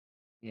way.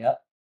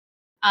 Yep.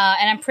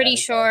 And I'm pretty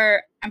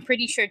sure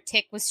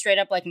Tick was straight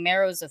up like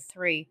Marrow's a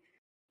 3.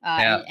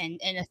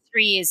 And a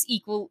 3 is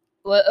equally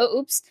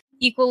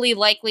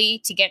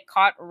likely to get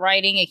caught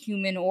riding a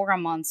human or a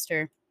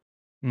monster.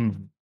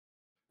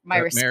 My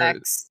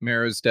respects.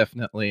 Marrow's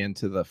definitely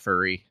into the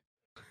furry.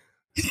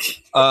 Into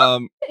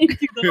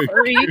the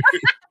furry.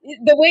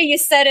 The way you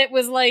said it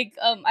was like,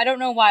 I don't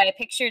know why. I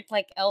pictured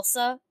like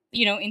Elsa,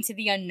 into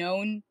the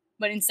unknown,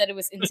 but instead it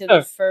was into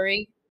the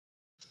furry.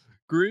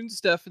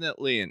 Groon's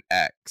definitely an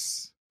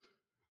X.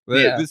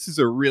 Yeah. This is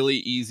a really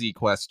easy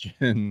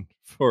question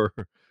for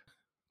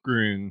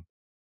Groon.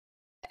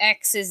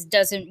 X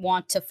doesn't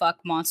want to fuck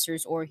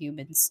monsters or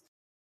humans.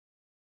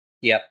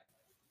 Yep,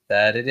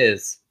 that it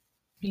is.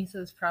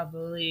 Misa's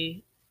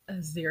probably a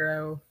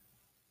 0,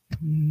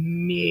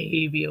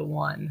 maybe a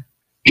 1.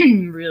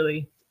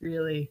 really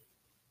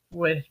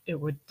it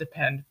would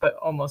depend, but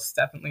almost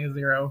definitely a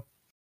 0.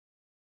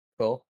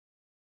 Cool.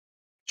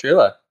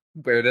 Trula,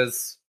 where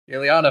does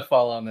Ileana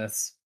fall on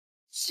this?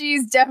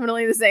 She's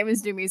definitely the same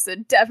as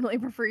Dumisa. Definitely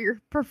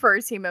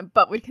prefers human,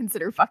 but would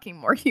consider fucking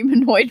more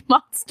humanoid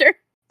monsters.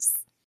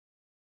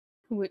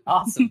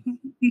 Awesome.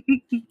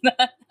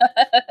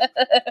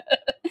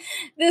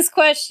 This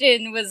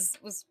question was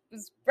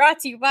brought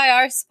to you by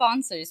our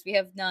sponsors. We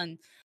have none,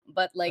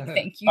 but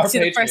thank you to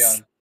the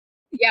person.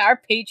 Yeah, our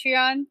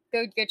Patreon.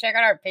 Go check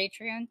out our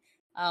Patreon.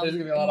 There's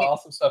gonna be a lot of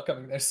awesome stuff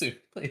coming there soon,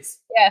 please.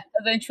 Yeah,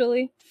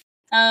 eventually.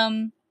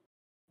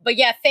 But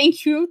yeah,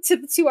 thank you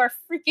to our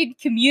freaking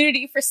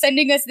community for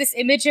sending us this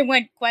image and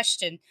went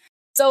question.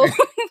 So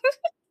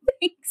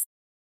thanks.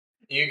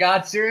 You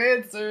got your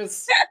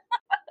answers.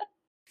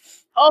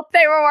 Hope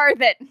they were worth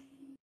it.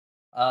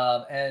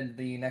 And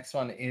the next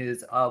one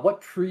is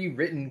what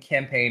pre-written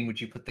campaign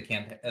would you put the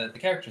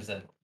characters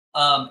in?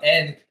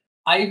 And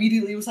I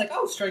immediately was like,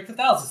 oh, Strike the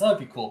Thousands, that would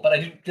be cool. But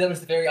that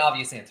was the very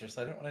obvious answer,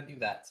 so I didn't want to do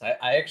that. So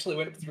I actually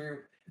went through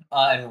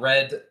and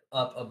read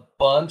up a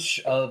bunch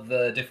of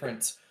the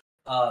different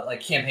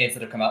campaigns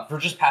that have come out for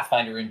just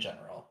Pathfinder in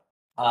general.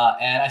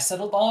 And I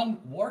settled on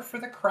War for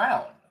the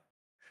Crown.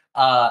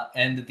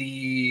 And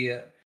the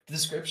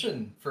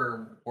description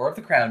for War of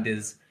the Crown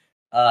is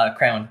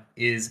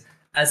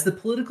as the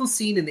political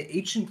scene in the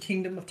ancient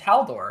kingdom of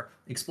Taldor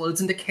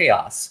explodes into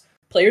chaos,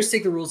 players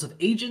take the roles of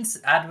agents,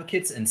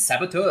 advocates, and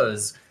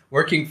saboteurs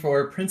working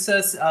for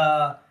Princess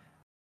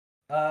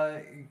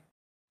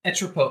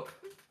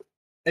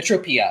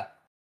Etropia.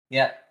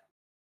 Yeah.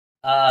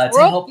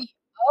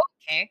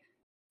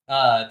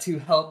 To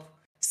help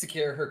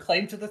secure her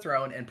claim to the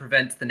throne and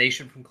prevent the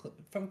nation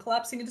from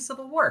collapsing into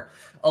civil war.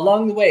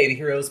 Along the way, the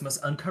heroes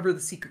must uncover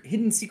the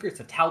hidden secrets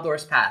of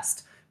Taldor's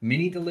past,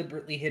 many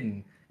deliberately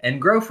hidden, and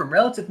grow from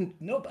relative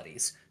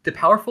nobodies to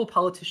powerful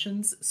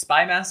politicians,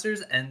 spy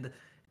masters, and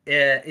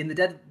in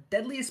the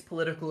deadliest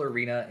political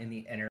arena in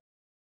the inner.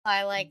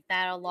 I like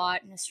that a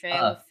lot, and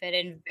Estrella would fit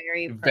in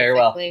very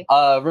perfectly.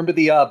 Well. Remember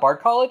the Bard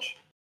College?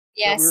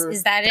 Yes,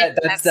 is that it?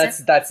 That's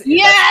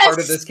part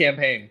of this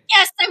campaign.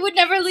 Yes, I would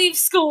never leave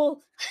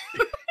school.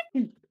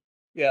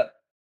 Yeah.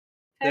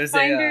 There's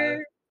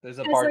a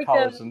Bard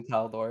College in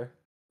Taldor.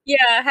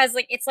 Yeah, it has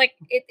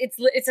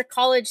it's a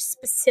college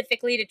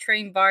specifically to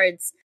train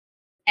bards.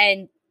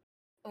 And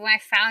when I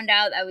found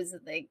out, I was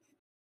like,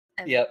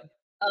 yep.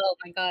 Oh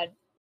my god.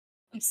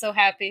 I'm so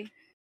happy.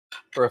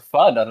 For a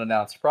fun,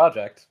 unannounced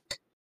project.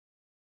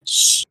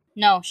 Shh.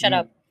 No, shut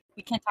up.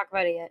 We can't talk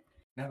about it yet.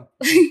 No.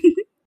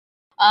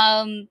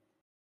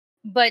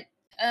 But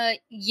the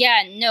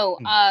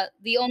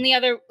only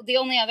other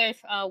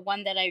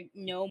one that I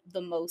know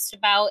the most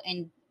about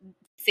and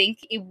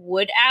think it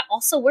would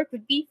also work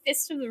would be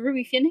Fist of the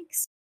Ruby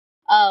Phoenix.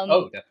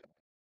 Definitely.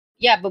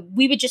 Yeah, but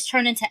we would just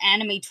turn into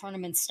anime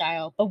tournament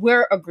style, but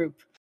we're a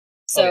group.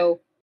 So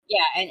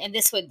and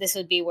this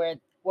would be where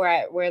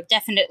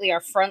definitely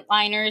our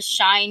frontliners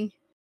shine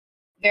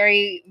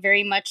very,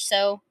 very much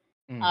so.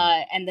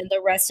 And then the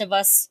rest of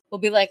us will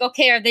be like,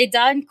 okay, are they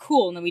done?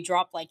 Cool. And then we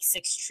drop like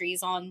 6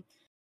 trees on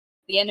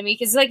the enemy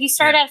because like you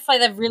start at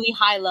like a really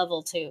high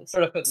level too.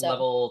 Sort of at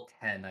level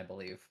 10, I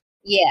believe.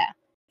 Yeah.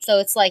 So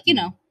it's like, you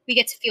know, we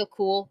get to feel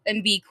cool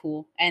and be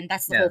cool, and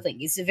that's the whole thing.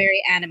 It's a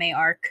very anime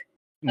arc,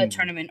 a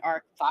tournament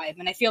arc vibe,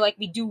 and I feel like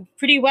we do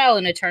pretty well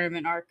in a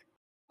tournament arc.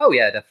 Oh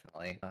yeah,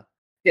 definitely.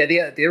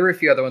 There were a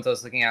few other ones I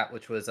was looking at,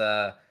 which was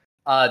the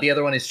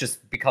other one has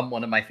just become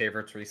one of my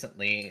favorites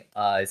recently.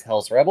 Is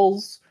Hell's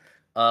Rebels,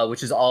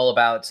 which is all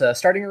about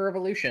starting a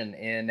revolution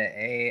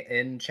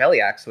in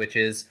Cheliax, which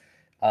is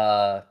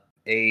a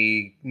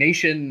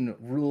nation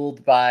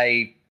ruled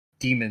by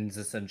demons,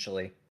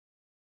 essentially.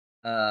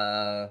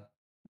 I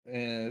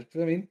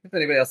mean, if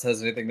anybody else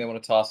has anything they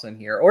want to toss in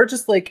here, or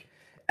just like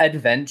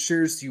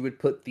adventures you would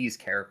put these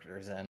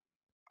characters in.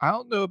 I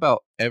don't know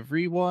about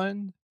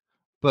everyone,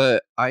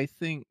 but I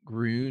think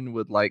Groon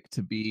would like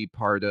to be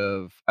part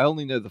of. I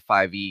only know the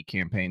 5e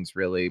campaigns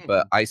really,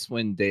 but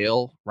Icewind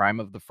Dale, Rime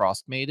of the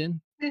Frost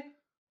Maiden,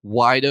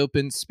 wide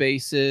open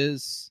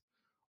spaces,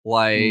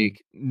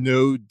 like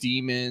no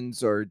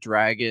demons or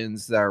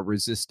dragons that are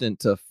resistant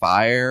to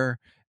fire,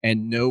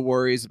 and no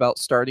worries about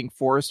starting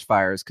forest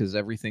fires because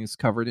everything's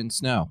covered in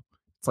snow.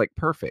 It's like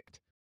perfect.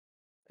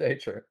 Very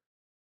true.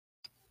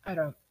 I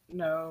don't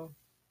know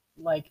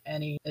like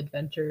any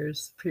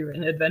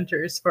pre-written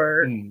adventures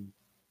for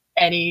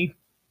anything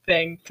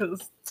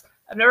because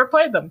I've never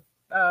played them.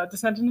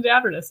 Descent into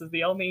Avernus is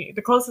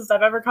the closest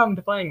I've ever come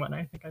to playing one.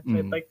 I think I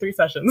played like 3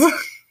 sessions.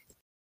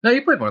 No,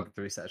 you played more than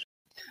 3 sessions.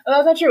 Oh,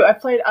 that's not true. I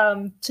played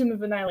Tomb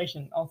of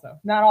Annihilation also.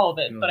 Not all of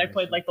it, but I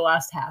played like the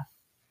last half.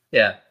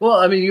 Yeah. Well,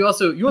 I mean, you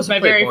also my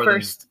played very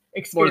first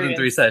experience. More than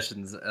 3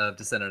 sessions of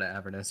Descent into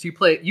Avernus.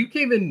 You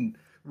came in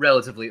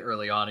relatively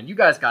early on, and you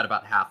guys got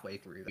about halfway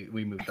through.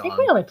 We moved on. I think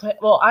we only played.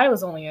 Well, I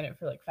was only in it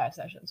for like 5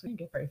 sessions. We didn't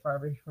get very far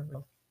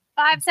before.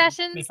 5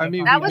 sessions. I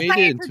mean, that was my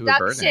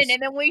introduction,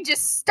 and then we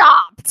just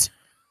stopped.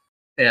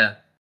 Yeah.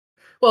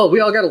 Well, we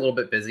all got a little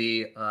bit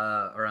busy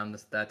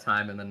around that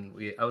time, and then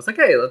I was like,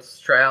 hey, let's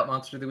try out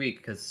Monster of the Week,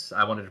 because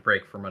I wanted to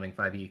break from running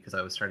 5e, because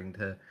I was starting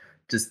to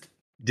just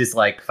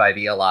dislike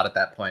 5e a lot at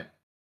that point.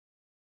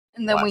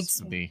 And then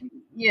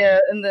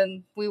and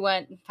then we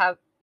went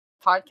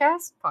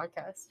podcast.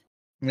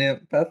 Yeah,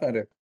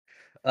 Pathfinder.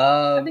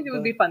 I think it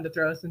would be fun to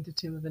throw us into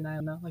Tomb of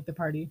Annihilation, like the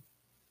party.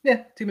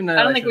 Yeah, Tomb of Annihilation.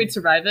 I don't think we'd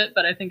survive it,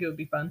 but I think it would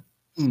be fun.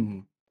 Mm-hmm.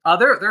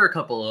 There are a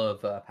couple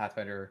of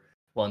Pathfinder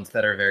ones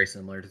that are very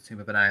similar to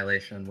Tomb of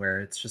Annihilation, where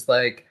it's just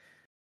like,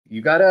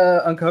 you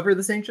gotta uncover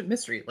this ancient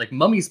mystery. Like,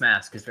 Mummy's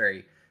Mask is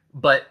very...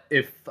 But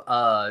if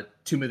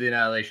Tomb of the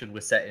Annihilation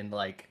was set in,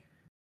 like,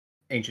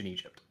 ancient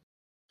Egypt.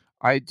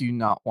 I do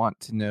not want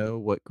to know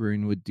what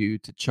Groon would do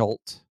to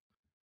Chult.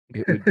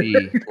 It would be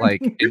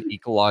like an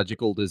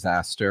ecological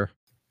disaster.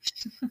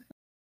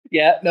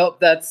 Yeah, nope,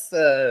 that's...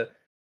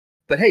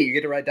 But hey, you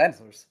get to ride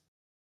dinosaurs.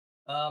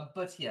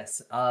 But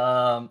yes,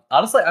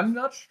 honestly, I'm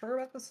not sure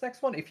about this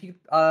next one. If you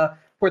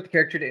port the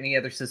character to any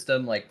other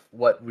system, like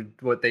what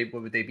would they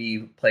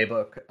be?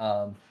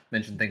 Playbook,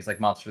 mention things like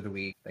Monster of the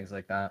Week, things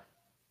like that.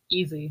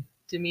 Easy.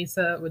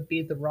 Demisa would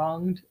be the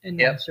wronged in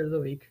Monster of the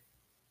Week.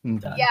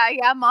 Mm-hmm.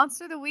 Yeah,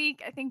 Monster of the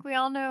Week. I think we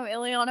all know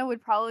Ileana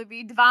would probably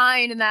be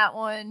Divine in that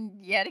one.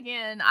 Yet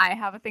again, I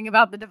have a thing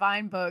about the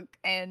Divine book,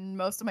 and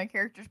most of my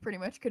characters pretty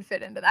much could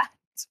fit into that.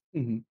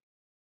 Mm-hmm.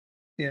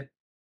 Yeah.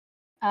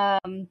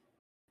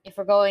 If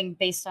we're going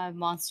based on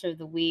Monster of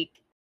the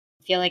Week,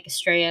 I feel like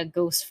Estrella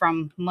goes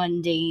from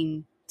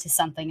mundane to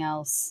something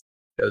else.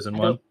 Chosen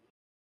One?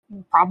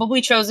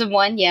 Probably Chosen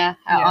One, yeah.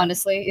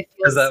 Honestly. It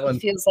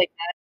feels like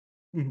that.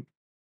 Mm-hmm.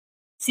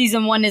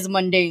 Season 1 is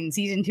mundane.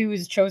 Season 2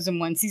 is Chosen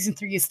One. Season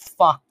 3 is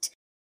fucked.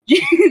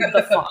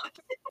 The fuck.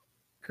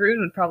 Groon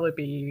would probably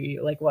be,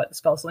 like, what,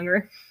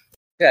 Spellslinger?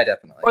 Yeah,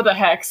 definitely. Or the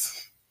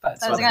Hex.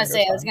 I was gonna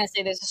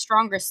say there's a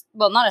stronger,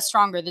 well, not a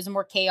stronger, there's a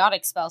more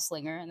chaotic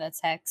Spellslinger, and that's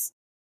Hex.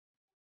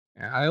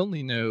 I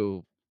only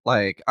know,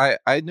 like,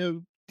 I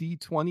know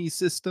D20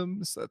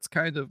 systems. That's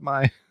kind of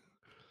my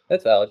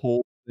that's valid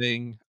whole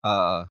thing.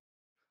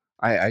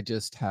 I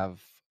just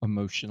have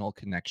emotional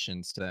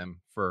connections to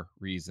them for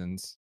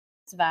reasons.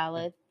 It's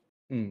valid.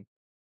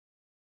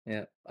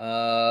 Yeah.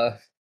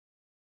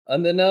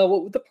 And then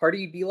what would the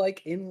party be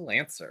like in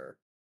Lancer?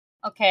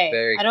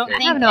 Okay. I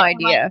have no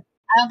idea.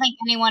 I don't think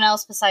anyone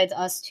else besides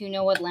us two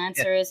know what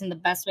Lancer is, and the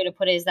best way to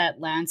put it is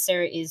that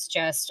Lancer is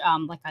just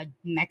like a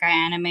mecha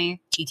anime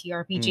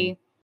TTRPG.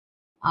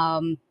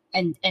 And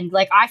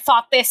like I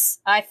thought this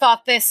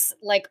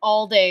like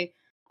all day.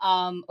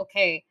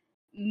 Okay,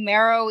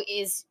 Marrow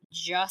is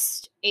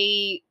just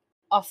a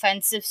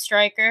offensive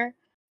striker.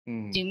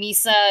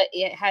 Dumisa,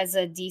 it has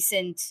a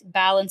decent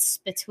balance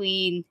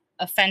between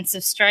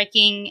offensive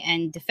striking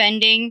and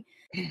defending.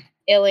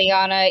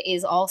 Ileana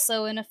is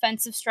also an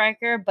offensive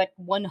striker, but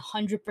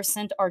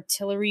 100%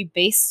 artillery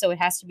based, so it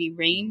has to be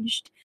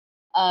ranged.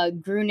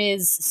 Grun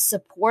is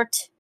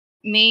support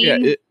main.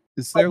 Yeah,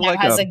 is there like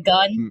has a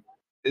gun?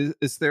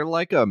 Is there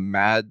like a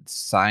mad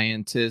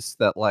scientist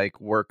that like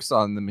works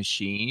on the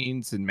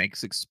machines and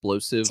makes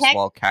explosives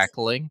while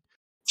cackling?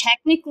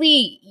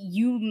 Technically,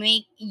 you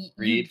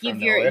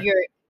give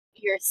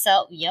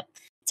yourself. Yep.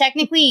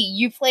 Technically,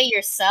 you play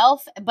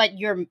yourself, but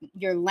your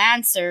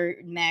Lancer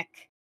mech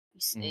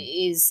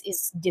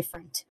is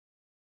different.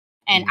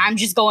 And I'm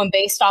just going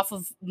based off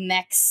of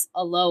mechs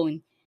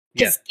alone.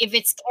 Because if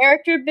it's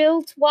character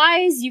build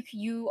wise, you're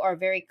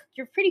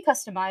pretty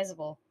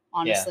customizable,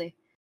 honestly.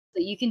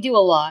 So you can do a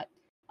lot.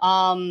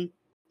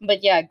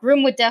 But yeah,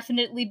 Groom would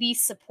definitely be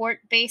support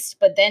based,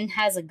 but then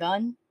has a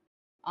gun.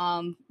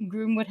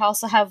 Groom would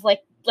also have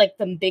like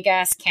them big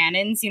ass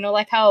cannons,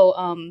 like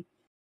how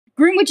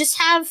Groom would just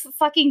have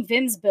fucking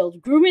Vim's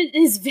build. Groom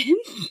is Vim.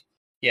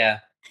 Yeah,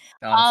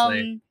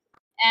 honestly.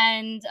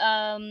 And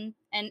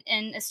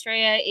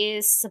Estrella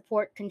is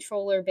support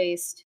controller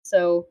based,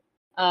 so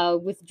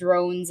with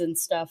drones and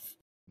stuff.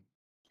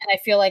 And I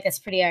feel like that's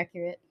pretty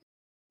accurate.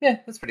 Yeah,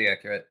 that's pretty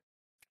accurate.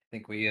 I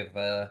think we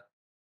have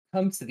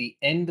come to the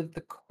end of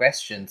the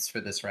questions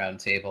for this round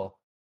table.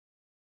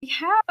 We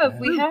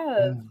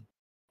have.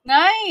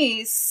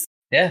 Nice.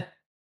 Yeah.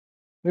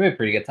 We had a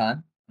pretty good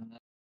time.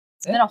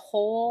 It's been a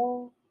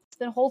whole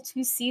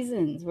 2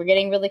 seasons. We're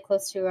getting really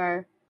close to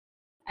our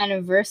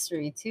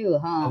anniversary too,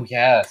 huh? Oh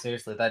yeah,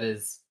 seriously, that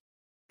is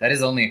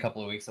only a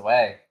couple of weeks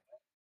away.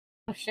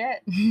 Oh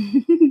shit.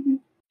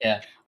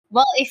 Yeah.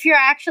 Well, if you're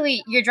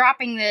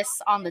dropping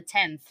this on the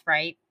 10th,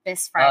 right?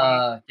 This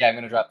Friday. Yeah, I'm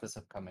gonna drop this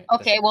upcoming.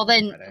 Okay, well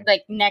then Friday.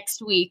 Like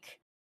next week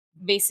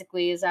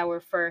basically is our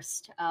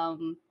first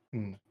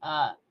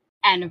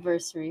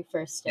anniversry,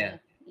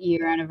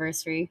 year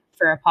anniversary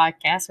for our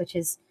podcast, which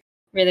is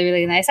really,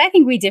 really nice. I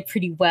think we did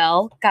pretty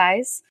well,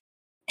 guys.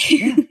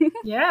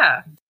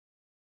 Yeah.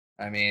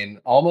 I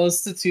mean,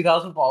 almost to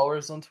 2,000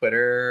 followers on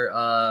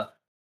Twitter,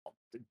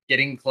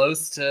 getting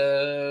close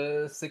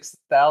to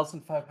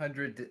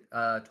 6,500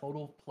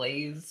 total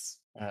plays.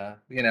 Have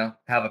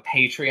a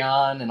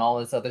Patreon and all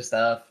this other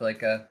stuff.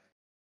 Like,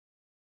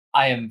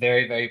 I am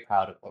very, very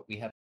proud of what we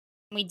have.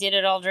 We did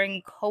it all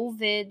during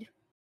COVID.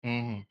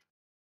 Mm-hmm.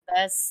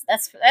 That's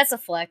a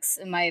flex,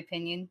 in my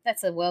opinion.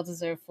 That's a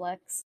well-deserved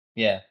flex.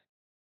 Yeah.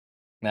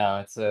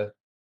 No,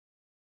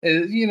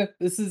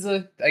 this is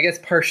I guess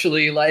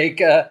partially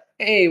like,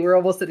 hey, we're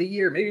almost at a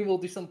year. Maybe we'll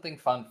do something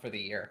fun for the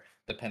year,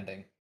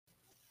 depending.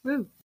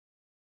 Woo.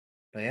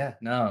 But yeah,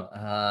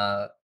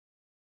 no.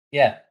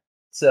 Yeah.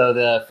 So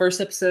the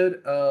first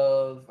episode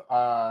of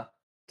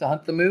To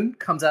Hunt the Moon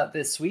comes out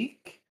this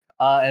week,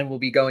 and we'll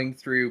be going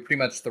through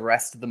pretty much the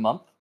rest of the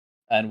month.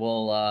 And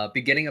we'll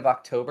beginning of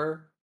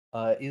October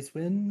is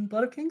when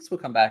Blood of Kings will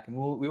come back, and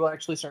we will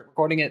actually start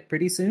recording it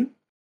pretty soon.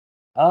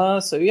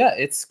 So yeah,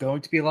 it's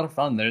going to be a lot of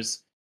fun.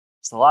 There's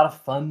a lot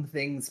of fun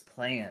things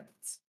planned.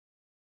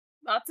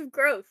 Lots of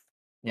growth.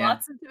 Yeah.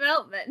 Lots of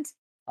development.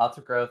 Lots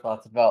of growth,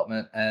 lots of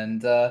development,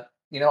 and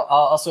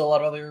also a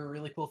lot of other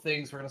really cool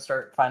things. We're going to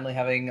start finally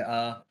having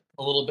a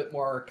little bit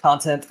more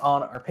content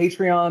on our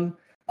Patreon.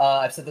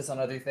 I've said this on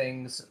other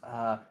things, but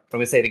I'm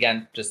going to say it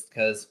again just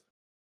because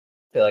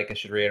I feel like I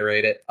should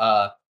reiterate it.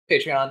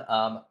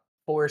 Patreon,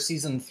 for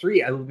Season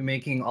 3, I will be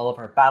making all of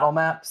our battle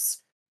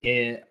maps,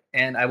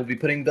 and I will be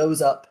putting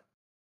those up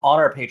on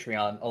our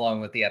Patreon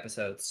along with the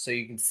episodes, so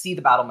you can see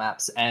the battle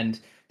maps and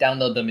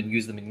download them and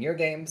use them in your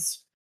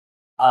games.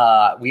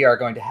 We are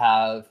going to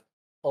have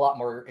a lot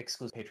more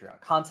exclusive Patreon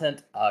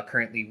content.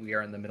 Currently, we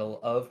are in the middle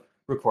of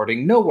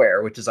recording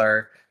Nowhere, which is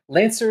our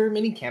Lancer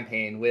mini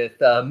campaign with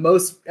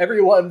most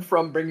everyone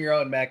from Bring Your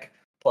Own Mech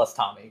plus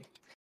Tommy,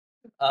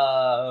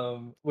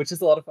 which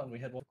is a lot of fun. We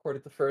had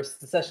recorded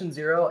the session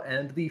 0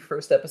 and the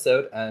first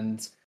episode,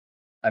 and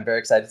I'm very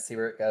excited to see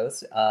where it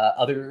goes.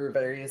 Other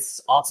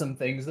various awesome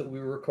things that we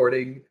were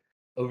recording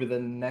over the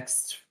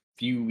next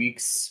few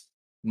weeks,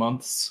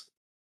 months.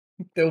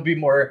 There will be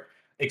more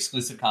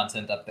exclusive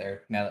content up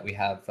there now that we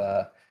have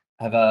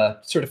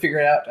sort of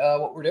figured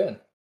out what we're doing.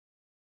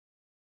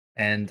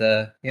 And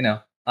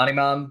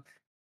Animam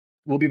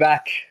will be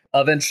back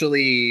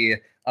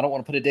eventually. I don't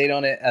want to put a date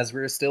on it, as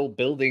we're still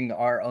building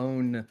our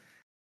own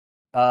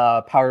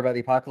Power by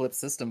the Apocalypse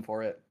system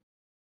for it.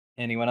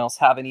 Anyone else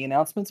have any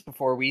announcements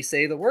before we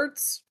say the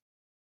words?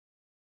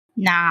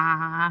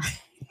 Nah.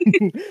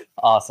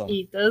 Awesome.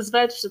 Eat those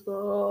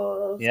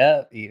vegetables.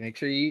 Yeah, make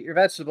sure you eat your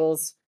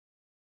vegetables.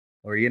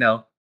 Or,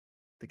 the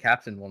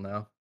captain will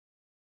know.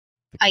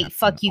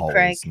 Fuck you,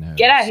 Craig. Knows.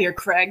 Get out of here,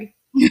 Craig.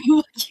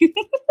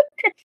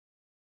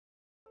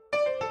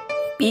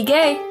 Be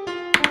gay.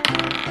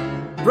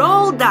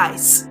 Roll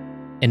dice.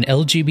 An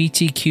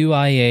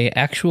LGBTQIA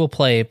actual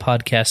play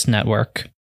podcast network.